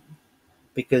important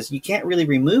because you can't really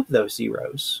remove those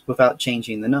zeros without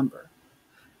changing the number.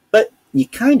 But you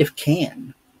kind of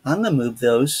can. I'm going to move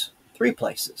those 3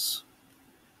 places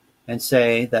and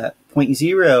say that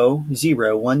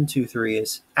 0.00123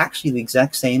 is actually the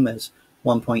exact same as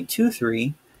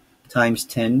 1.23 times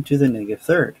 10 to the negative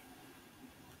third.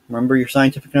 Remember your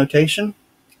scientific notation?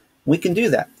 We can do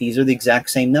that. These are the exact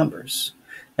same numbers.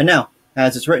 And now,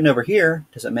 as it's written over here,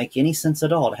 does it make any sense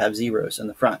at all to have zeros in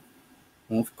the front?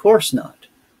 Well, of course not.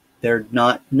 They're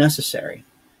not necessary.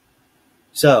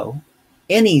 So,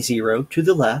 any zero to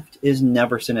the left is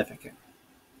never significant.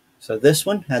 So this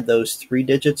one had those 3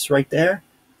 digits right there.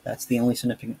 That's the only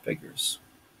significant figures.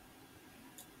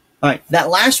 All right, that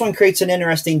last one creates an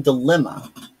interesting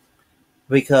dilemma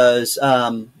because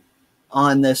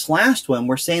on this last one,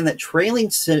 we're saying that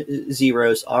trailing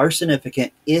zeros are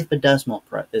significant if a decimal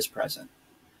is present.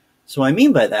 So what I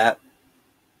mean by that,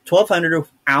 1200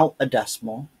 without a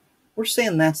decimal, we're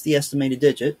saying that's the estimated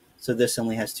digit, so this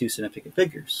only has 2 significant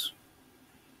figures.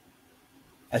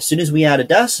 As soon as we add a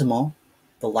decimal,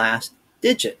 the last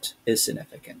digit is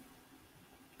significant,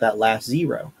 that last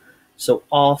zero. So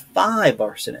all 5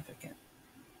 are significant.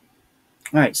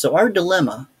 All right, so our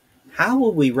dilemma, how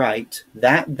will we write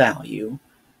that value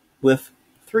with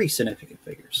 3 significant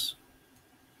figures?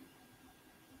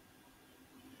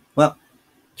 Well,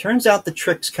 turns out the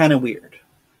trick's kind of weird.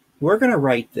 We're going to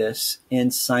write this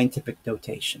in scientific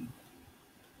notation.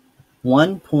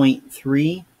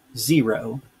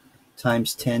 1.30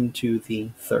 times 10 to the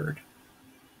third.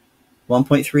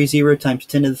 1.30 times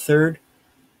 10 to the third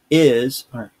is,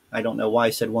 or I don't know why I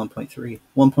said 1.3,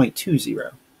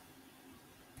 1.20.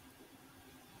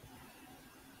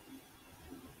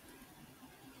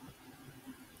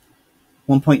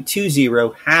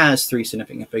 1.20 has 3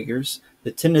 significant figures.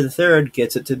 The 10 to the third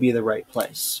gets it to be the right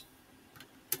place.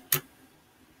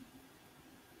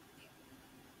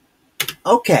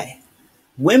 Okay,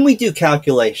 when we do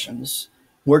calculations,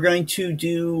 we're going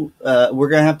to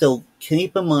have to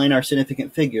keep in mind our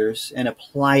significant figures and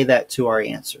apply that to our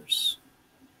answers.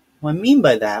 What I mean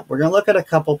by that, we're going to look at a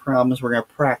couple problems. We're going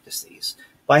to practice these.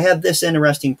 But I have this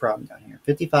interesting problem down here.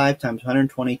 55 times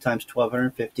 120 times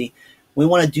 1250. We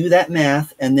want to do that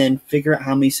math and then figure out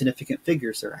how many significant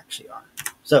figures there actually are.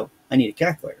 So I need a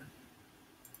calculator.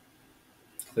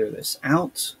 Clear this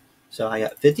out. So I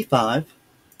got 55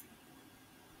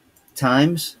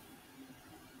 times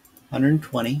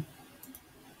 120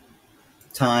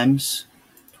 times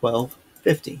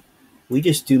 1250. We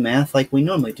just do math like we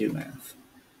normally do math.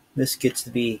 This gets to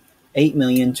be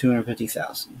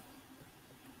 8,250,000.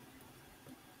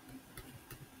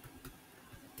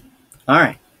 All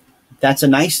right, that's a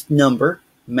nice number.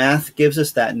 Math gives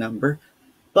us that number,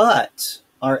 but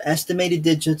our estimated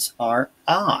digits are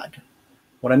odd.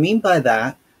 What I mean by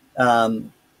that,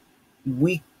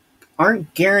 we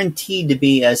aren't guaranteed to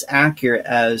be as accurate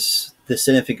as the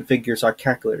significant figures our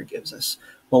calculator gives us.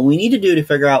 What we need to do to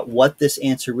figure out what this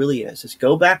answer really is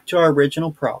go back to our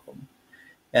original problem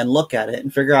and look at it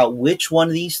and figure out which one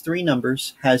of these 3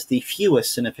 numbers has the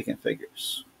fewest significant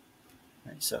figures.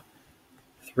 All right, so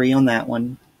 3 on that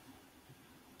one,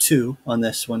 2 on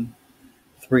this one,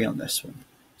 3 on this one.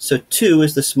 So 2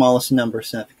 is the smallest number of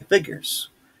significant figures.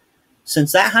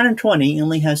 Since that 120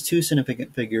 only has 2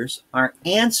 significant figures, our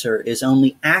answer is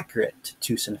only accurate to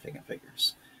 2 significant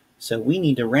figures. So we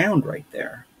need to round right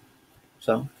there.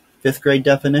 So 5th grade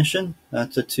definition,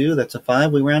 that's a 2, that's a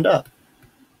 5, we round up.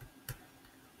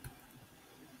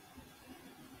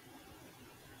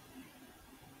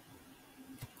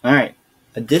 All right,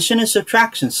 addition and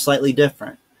subtraction is slightly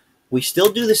different. We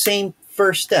still do the same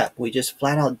first step. We just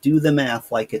flat out do the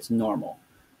math like it's normal.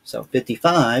 So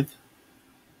 55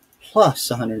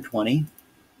 plus 120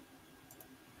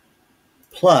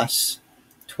 plus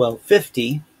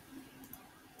 1250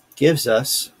 gives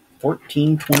us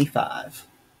 1425.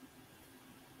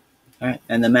 All right,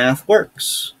 and the math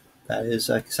works. That is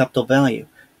an acceptable value.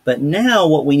 But now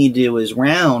what we need to do is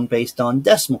round based on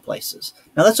decimal places.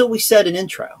 Now that's what we said in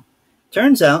intro.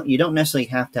 Turns out you don't necessarily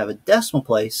have to have a decimal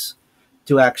place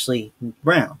to actually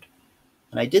round.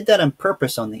 And I did that on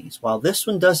purpose on these. While this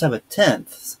one does have a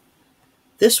tenth,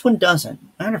 this one doesn't.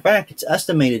 Matter of fact, its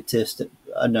estimated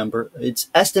its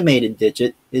estimated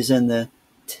digit is in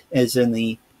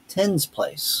the tens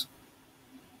place.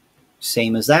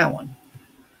 Same as that one.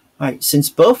 All right, since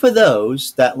both of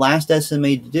those, that last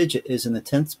estimated digit is in the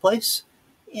tenths place,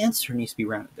 the answer needs to be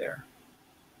rounded there.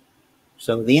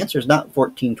 So the answer is not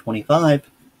 1425,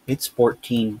 it's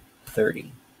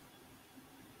 1430.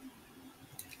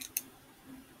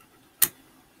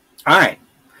 All right,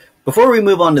 before we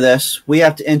move on to this, we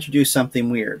have to introduce something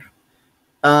weird.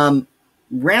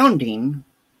 Rounding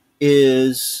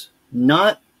is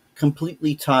not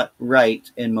completely taught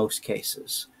right in most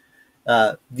cases.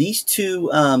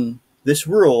 This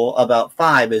rule about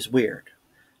 5 is weird.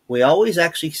 We always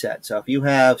actually said, so if you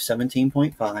have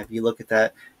 17.5, you look at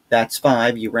that, that's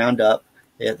 5, you round up,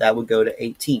 that would go to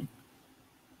 18.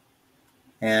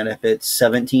 And if it's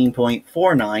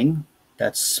 17.49,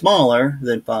 that's smaller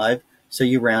than 5, so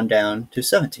you round down to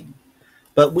 17.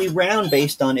 But we round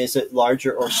based on, is it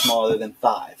larger or smaller than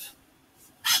 5?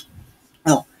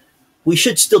 Now, we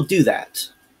should still do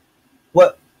that.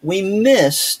 What we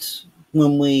missed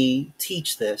when we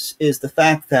teach this is the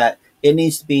fact that it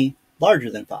needs to be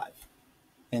larger than 5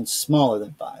 and smaller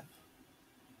than 5.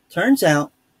 Turns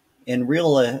out, and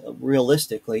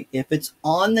realistically, if it's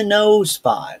on the nose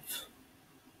 5,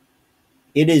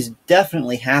 it is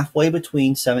definitely halfway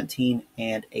between 17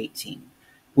 and 18.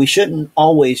 We shouldn't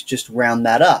always just round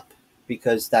that up,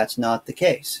 because that's not the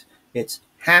case. It's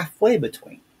halfway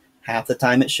between. Half the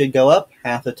time it should go up,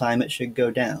 half the time it should go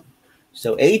down.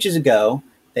 So ages ago,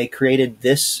 they created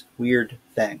this weird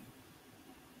thing.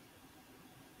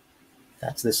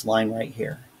 That's this line right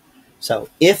here. So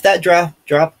if that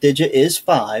drop digit is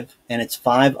 5, and it's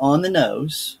 5 on the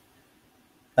nose,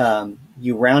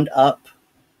 you round up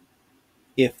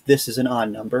if this is an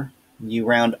odd number. You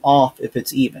round off if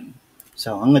it's even.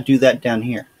 So I'm going to do that down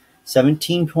here.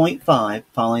 17.5,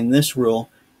 following this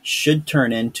rule, should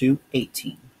turn into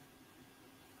 18.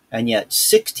 And yet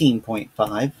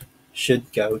 16.5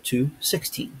 should go to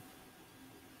 16.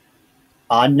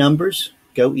 Odd numbers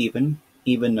go even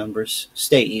numbers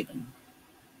stay even.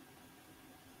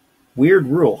 Weird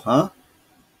rule, huh?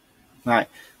 All right,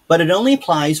 but it only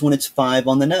applies when it's 5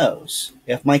 on the nose.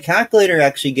 If my calculator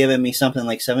actually given me something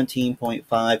like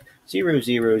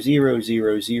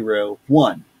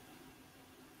 17.5000001,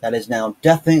 that is now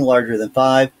definitely larger than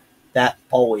 5. That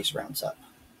always rounds up.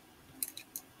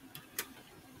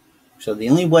 So the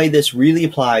only way this really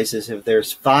applies is if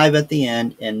there's 5 at the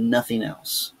end and nothing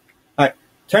else. All right,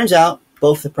 turns out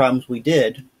both the problems we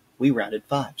did, we rounded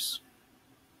 5s.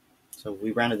 So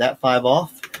we rounded that 5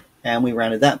 off, and we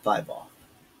rounded that 5 off.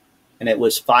 And it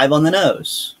was 5 on the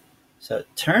nose. So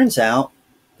it turns out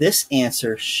this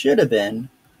answer should have been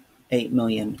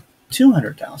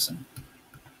 8,200,000,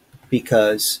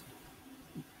 because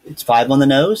it's 5 on the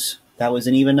nose. That was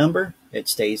an even number. It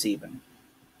stays even.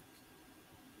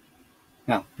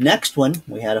 Now, next one,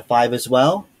 we had a 5 as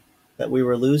well that we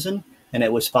were losing, and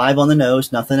it was 5 on the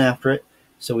nose, nothing after it.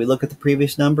 So we look at the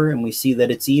previous number, and we see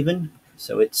that it's even,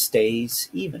 so it stays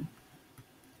even.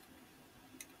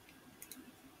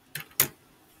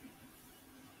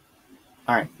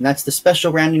 All right, and that's the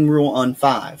special rounding rule on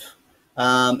 5.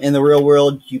 In the real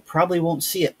world, you probably won't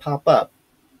see it pop up.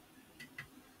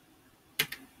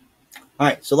 All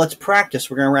right, so let's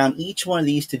practice. We're going to round each one of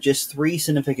these to just 3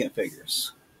 significant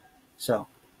figures. So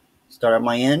start at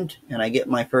my end, and I get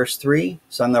my first 3.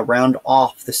 So I'm going to round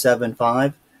off the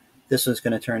 7.5. This one's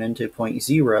going to turn into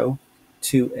 0.0287.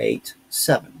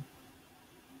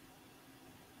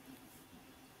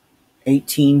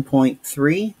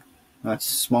 18.3. That's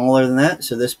smaller than that,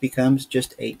 so this becomes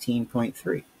just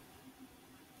 18.3.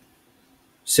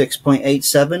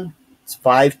 6.87. It's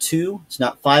 5.2. It's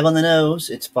not 5 on the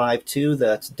nose. It's 5.2.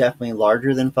 That's definitely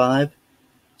larger than 5.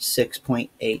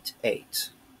 6.88.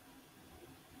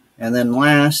 And then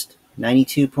last,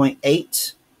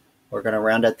 92.8. We're going to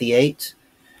round at the 8.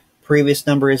 Previous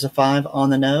number is a 5 on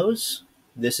the nose.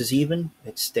 This is even.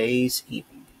 It stays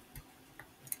even.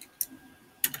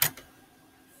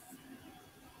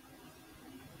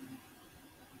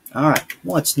 All right,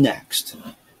 what's next?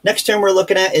 Next term we're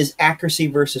looking at is accuracy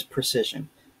versus precision.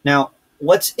 Now,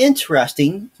 what's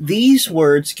interesting, these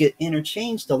words get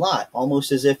interchanged a lot,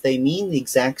 almost as if they mean the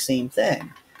exact same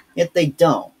thing, yet they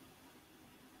don't.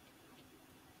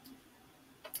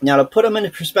 Now, to put them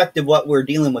into perspective, what we're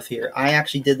dealing with here, I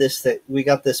actually did this, that we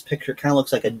got this picture, kind of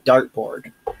looks like a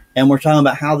dartboard, and we're talking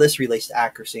about how this relates to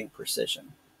accuracy and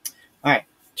precision. All right,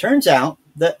 turns out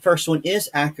that first one is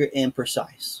accurate and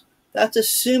precise. That's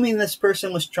assuming this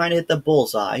person was trying to hit the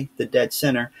bullseye, the dead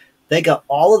center. They got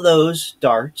all of those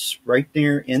darts right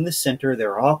there in the center.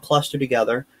 They're all clustered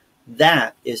together.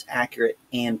 That is accurate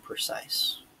and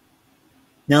precise.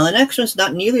 Now, the next one's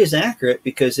not nearly as accurate,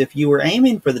 because if you were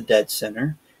aiming for the dead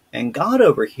center and got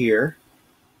over here,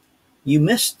 you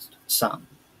missed some,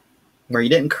 where you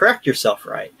didn't correct yourself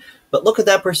right. But look at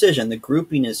that precision. The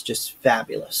grouping is just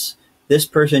fabulous. this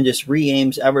person just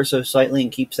re-aims ever so slightly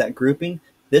and keeps that grouping,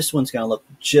 this one's going to look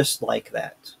just like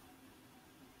that.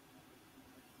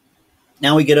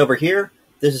 Now we get over here.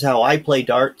 This is how I play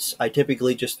darts. I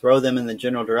typically just throw them in the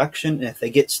general direction, and if they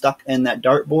get stuck in that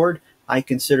dartboard, I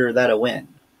consider that a win.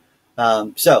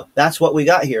 So that's what we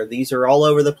got here. These are all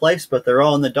over the place, but they're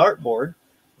all in the dartboard.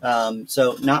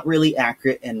 So not really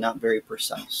accurate and not very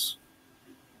precise.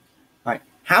 All right,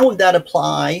 how would that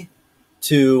apply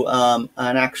to an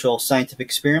actual scientific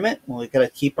experiment? Well, we've got to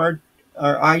keep our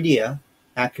idea.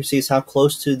 Accuracy is how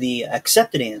close to the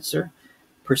accepted answer.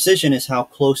 Precision is how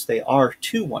close they are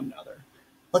to one another.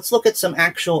 Let's look at some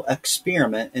actual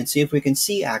experiment and see if we can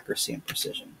see accuracy and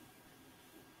precision.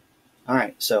 All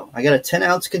right, so I got a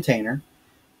 10-ounce container,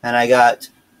 and I got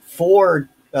 4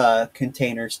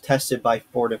 containers tested by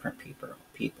 4 different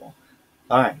people.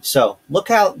 All right, so look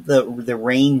how the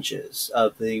ranges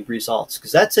of the results,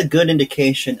 because that's a good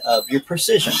indication of your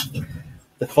precision.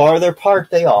 The farther apart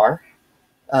they are,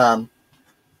 the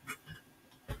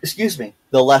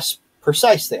less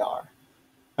precise they are.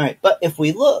 All right, but if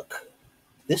we look,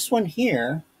 this one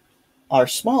here, our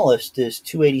smallest is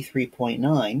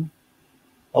 283.9.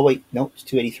 Oh, wait, nope, it's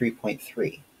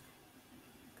 283.3. So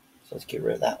let's get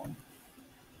rid of that one.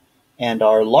 And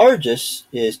our largest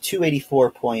is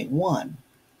 284.1. All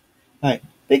right,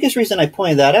 biggest reason I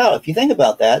pointed that out, if you think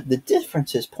about that, the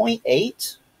difference is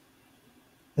 0.8.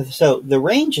 So the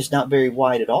range is not very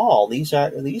wide at all. These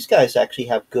guys actually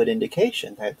have good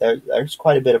indication. There's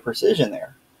quite a bit of precision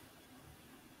there.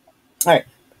 All right,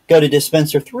 go to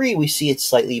dispenser 3, we see it's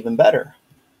slightly even better.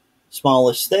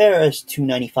 Smallest there is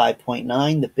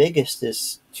 295.9. The biggest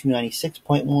is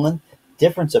 296.1.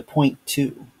 Difference of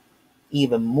 0.2.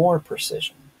 Even more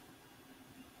precision.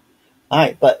 All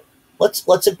right, but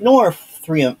let's ignore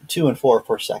 2 and 4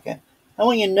 for a second. I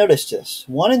want you to notice this.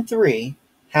 1 and 3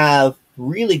 have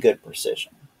really good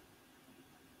precision.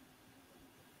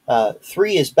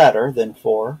 3 is better than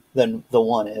 4, than the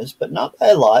 1 is, but not by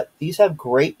a lot. These have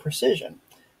great precision.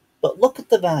 But look at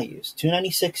the values.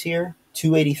 296 here,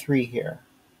 283 here.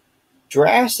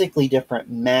 Drastically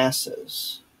different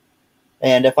masses.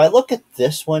 And if I look at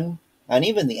this one, and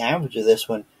even the average of this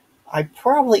one, I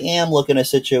probably am looking at a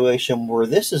situation where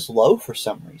this is low for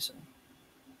some reason.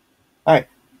 All right,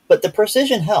 but the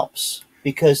precision helps,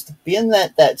 because being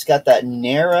that that's got that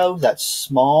narrow, that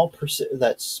small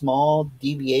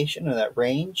deviation or that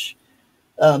range,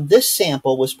 this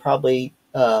sample was probably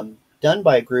done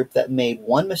by a group that made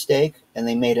one mistake and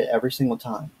they made it every single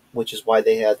time, which is why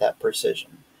they had that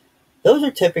precision. Those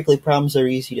are typically problems that are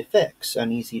easy to fix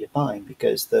and easy to find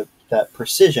because that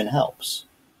precision helps.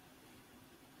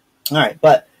 All right,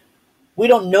 but we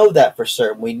don't know that for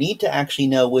certain. We need to actually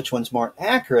know which one's more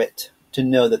accurate to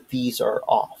know that these are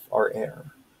off, or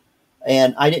error.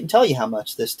 And I didn't tell you how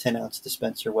much this 10-ounce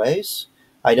dispenser weighs.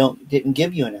 I didn't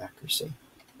give you an accuracy.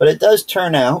 But it does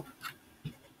turn out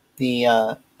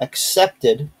the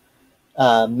accepted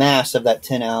mass of that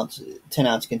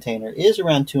 10-ounce container is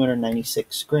around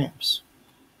 296 grams.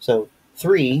 So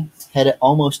 3 had it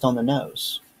almost on the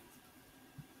nose.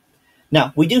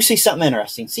 Now, we do see something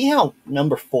interesting. See how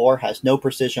number 4 has no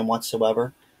precision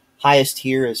whatsoever? Highest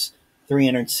here is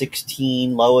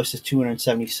 316, lowest is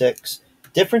 276.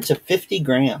 Difference of 50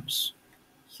 grams.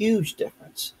 Huge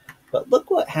difference. But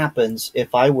look what happens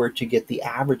if I were to get the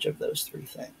average of those 3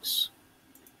 things.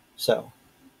 So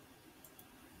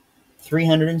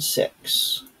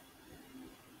 306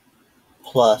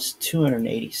 plus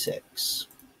 286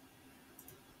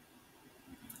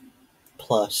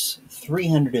 plus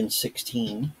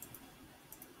 316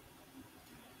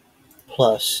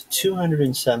 plus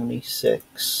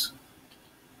 276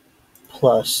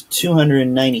 plus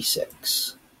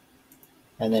 296,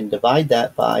 and then divide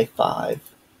that by 5.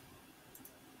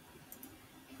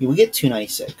 We get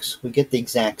 296. We get the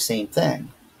exact same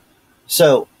thing.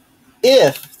 So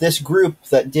if this group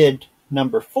that did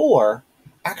number 4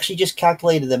 actually just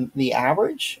calculated the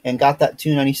average and got that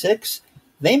 296,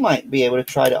 they might be able to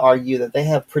try to argue that they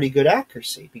have pretty good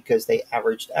accuracy because they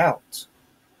averaged out.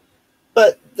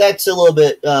 But that's a little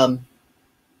bit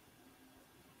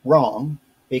wrong,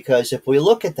 because if we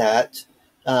look at that,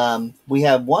 we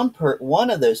have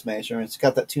one of those measurements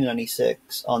got that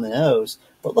 296 on the nose,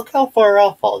 but look how far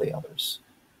off all the others.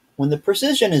 When the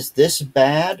precision is this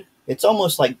bad, it's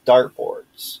almost like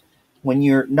dartboards. When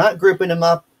you're not grouping them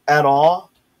up at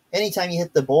all, anytime you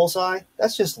hit the bullseye,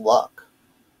 that's just luck.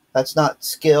 That's not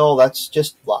skill, that's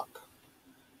just luck.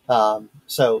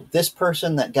 So this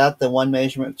person that got the one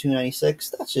measurement of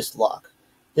 296, that's just luck.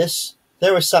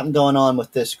 There was something going on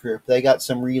with this group. They got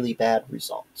some really bad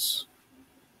results.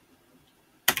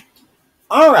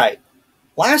 All right.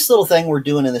 Last little thing we're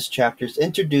doing in this chapter is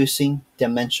introducing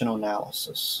dimensional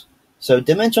analysis. So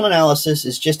dimensional analysis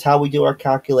is just how we do our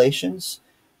calculations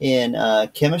in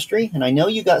chemistry. And I know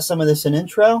you got some of this in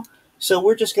intro, so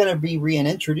we're just going to be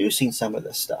reintroducing some of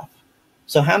this stuff.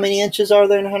 So how many inches are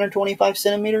there in 125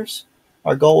 centimeters?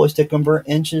 Our goal is to convert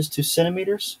inches to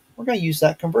centimeters. We're going to use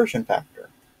that conversion factor.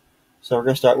 So we're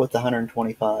going to start with the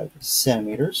 125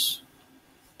 centimeters.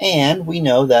 And we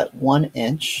know that 1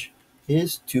 inch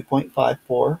is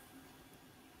 2.54.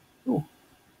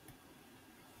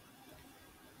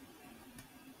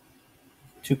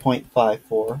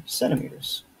 2.54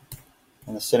 centimeters.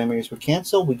 And the centimeters would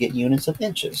cancel, we get units of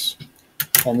inches.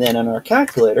 And then on our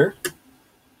calculator,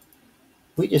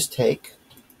 we just take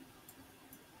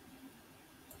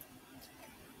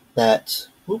that,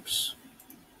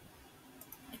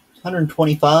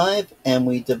 125, and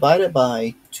we divide it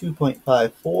by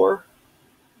 2.54.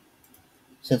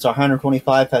 Since our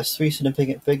 125 has 3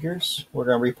 significant figures, we're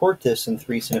going to report this in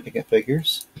 3 significant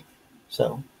figures.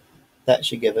 So that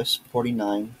should give us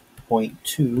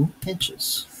 49.2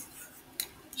 inches.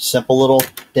 Simple little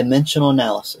dimensional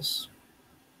analysis.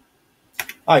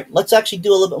 All right, let's actually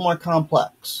do a little bit more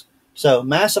complex. So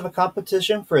mass of a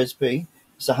competition frisbee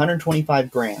is 125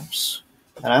 grams.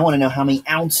 And I want to know how many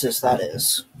ounces that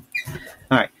is.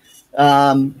 All right.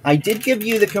 I did give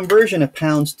you the conversion of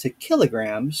pounds to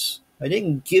kilograms. I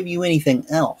didn't give you anything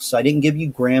else. I didn't give you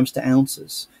grams to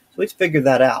ounces. So let's figure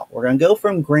that out. We're going to go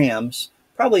from grams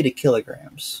probably to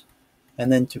kilograms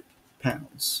and then to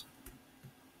pounds.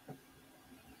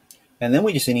 And then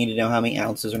we just need to know how many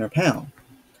ounces in a pound.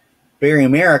 Very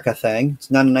America thing.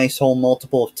 It's not a nice whole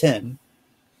multiple of 10.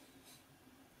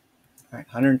 All right,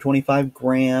 125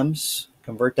 grams.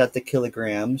 Convert that to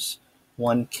kilograms.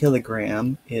 1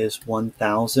 kilogram is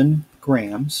 1,000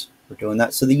 grams. We're doing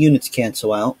that so the units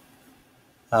cancel out.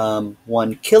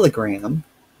 1 kilogram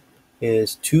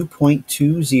is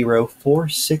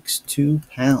 2.20462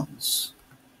 pounds.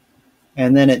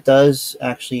 And then it does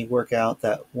actually work out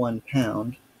that 1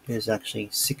 pound is actually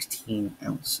 16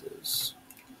 ounces.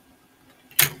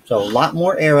 So a lot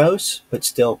more arrows, but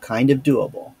still kind of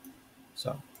doable.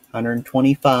 So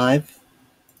 125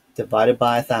 divided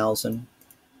by 1,000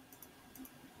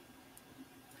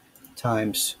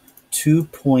 times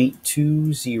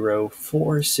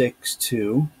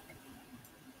 2.20462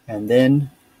 and then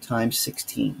times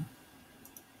 16.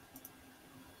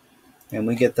 And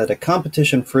we get that a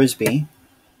competition frisbee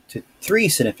to 3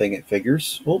 significant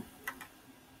figures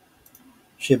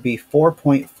should be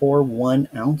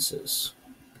 4.41 ounces.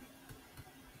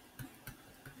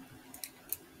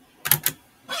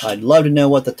 I'd love to know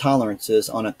what the tolerance is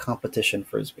on a competition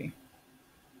frisbee.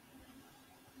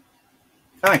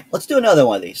 All right, let's do another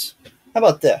one of these. How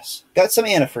about this? Got some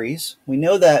antifreeze. We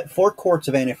know that 4 quarts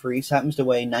of antifreeze happens to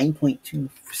weigh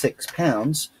 9.26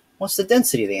 pounds. What's the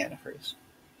density of the antifreeze?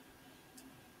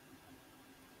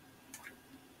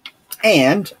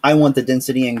 And I want the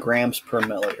density in grams per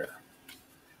milliliter.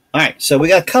 All right, so we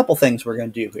got a couple things we're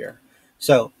going to do here.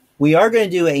 So we are going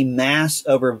to do a mass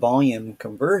over volume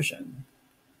conversion.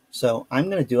 So I'm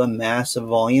going to do a mass of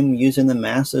volume using the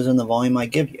masses and the volume I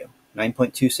give you.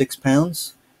 9.26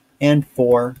 pounds and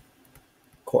 4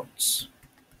 quarts.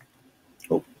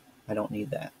 Oh, I don't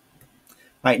need that.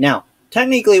 All right, now,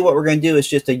 technically what we're going to do is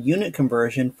just a unit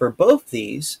conversion for both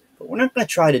these, but we're not going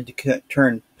to try to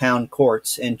turn pound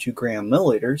quarts into gram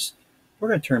milliliters. We're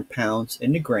going to turn pounds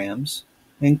into grams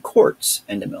and quarts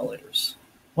into milliliters.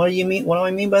 What do you mean? What do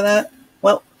I mean by that?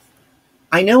 Well,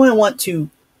 I know I want to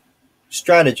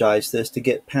strategize this to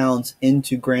get pounds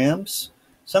into grams.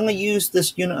 So I'm going to use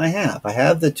this unit I have. I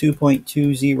have the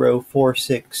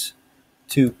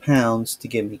 2.20462 pounds to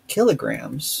give me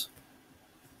kilograms.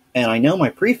 And I know my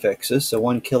prefixes, so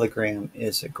 1 kilogram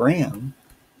is a gram.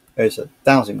 There's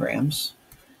 1,000 grams.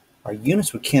 Our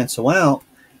units would cancel out.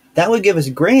 That would give us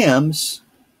grams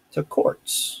to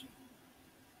quarts.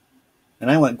 And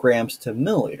I want grams to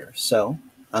milliliters. So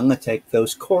I'm going to take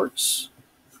those quarts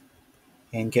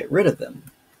and get rid of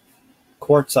them.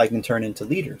 Quarts I can turn into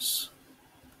liters.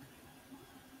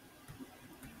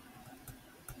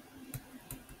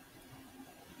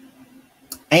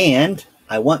 And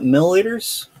I want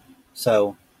milliliters,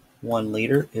 so 1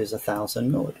 liter is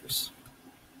 1,000 milliliters.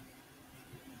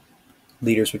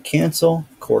 Liters would cancel,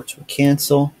 quarts would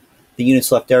cancel. The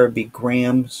units left there would be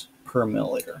grams per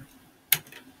milliliter.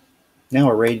 Now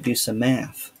we're ready to do some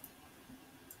math.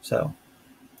 So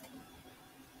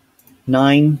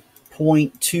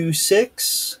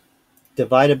 9.26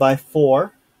 divided by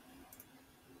 4,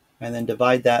 and then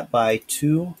divide that by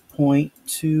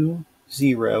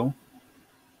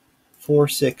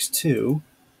 2.20462.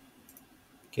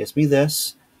 gives me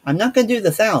this. I'm not going to do the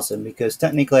 1,000 because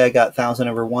technically I got 1,000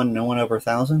 over 1 and 1 over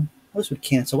 1,000. Those would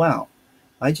cancel out.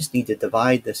 I just need to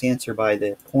divide this answer by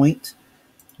the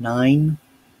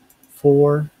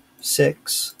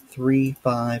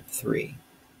 0.94633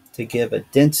 to give a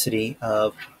density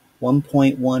of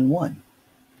 1.11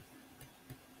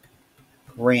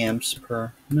 grams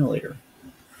per milliliter.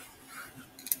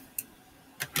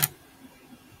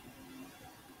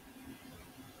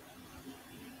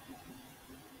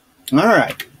 All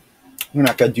right, we're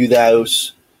not going to do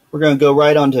those. We're going to go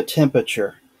right on to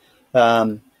temperature.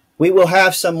 We will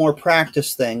have some more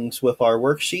practice things with our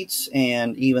worksheets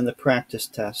and even the practice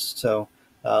tests, so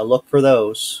look for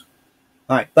those.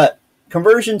 All right, but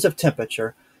conversions of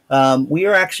temperature. We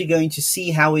are actually going to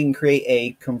see how we can create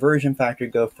a conversion factor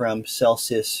to go from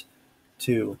Celsius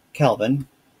to Kelvin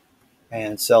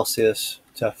and Celsius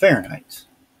to Fahrenheit.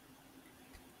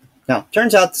 Now,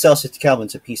 turns out Celsius to Kelvin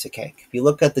is a piece of cake. If you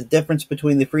look at the difference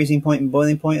between the freezing point and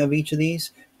boiling point of each of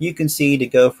these, you can see to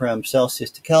go from Celsius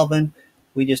to Kelvin,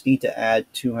 we just need to add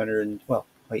 200, well,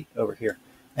 wait, over here,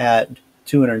 add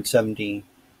 270,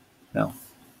 no,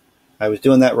 I was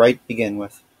doing that right to begin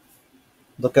with.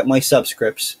 Look at my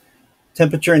subscripts.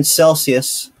 Temperature in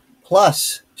Celsius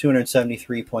plus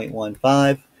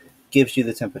 273.15 gives you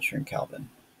the temperature in Kelvin.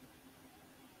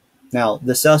 Now,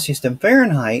 the Celsius and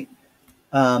Fahrenheit,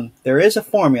 there is a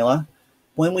formula.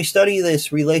 When we study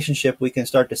this relationship, we can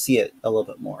start to see it a little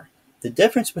bit more. The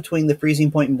difference between the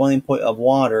freezing point and boiling point of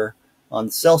water on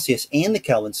Celsius and the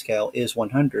Kelvin scale is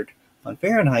 100. On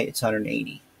Fahrenheit, it's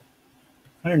 180.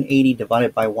 180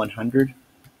 divided by 100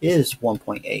 is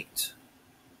 1.8.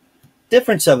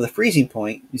 Difference of the freezing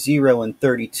point, 0 and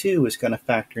 32, is going to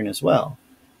factor in as well.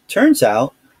 Turns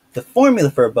out the formula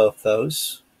for both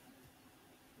those,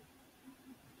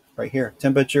 right here,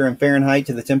 temperature in Fahrenheit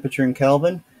to the temperature in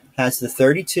Kelvin, has the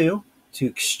 32 to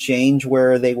exchange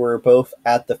where they were both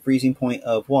at the freezing point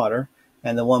of water,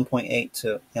 and the 1.8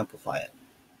 to amplify it.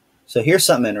 So here's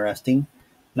something interesting.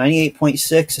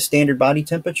 98.6 is standard body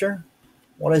temperature.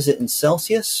 What is it in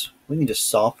Celsius? We can just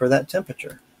solve for that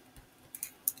temperature.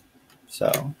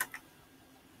 So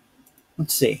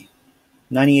let's see.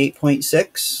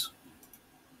 98.6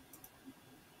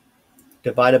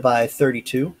 divided by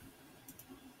 32,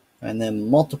 and then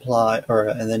multiply,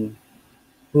 and then,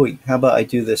 wait, how about I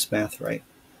do this math right?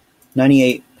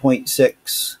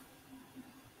 98.6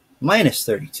 minus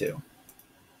 32,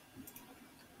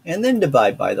 and then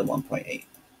divide by the 1.8.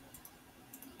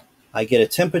 I get a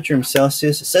temperature in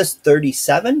Celsius. It says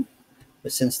 37,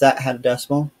 but since that had a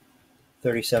decimal,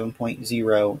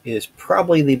 37.0 is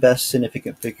probably the best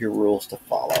significant figure rules to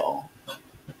follow.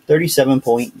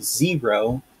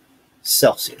 37.0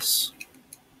 Celsius.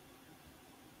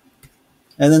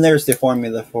 And then there's the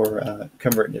formula for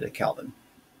converting it to Kelvin.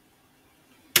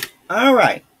 All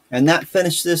right. And that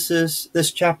finishes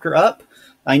this chapter up.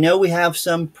 I know we have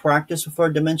some practice with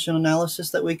our dimensional analysis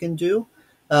that we can do.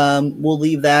 We'll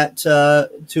leave that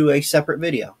to a separate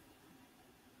video.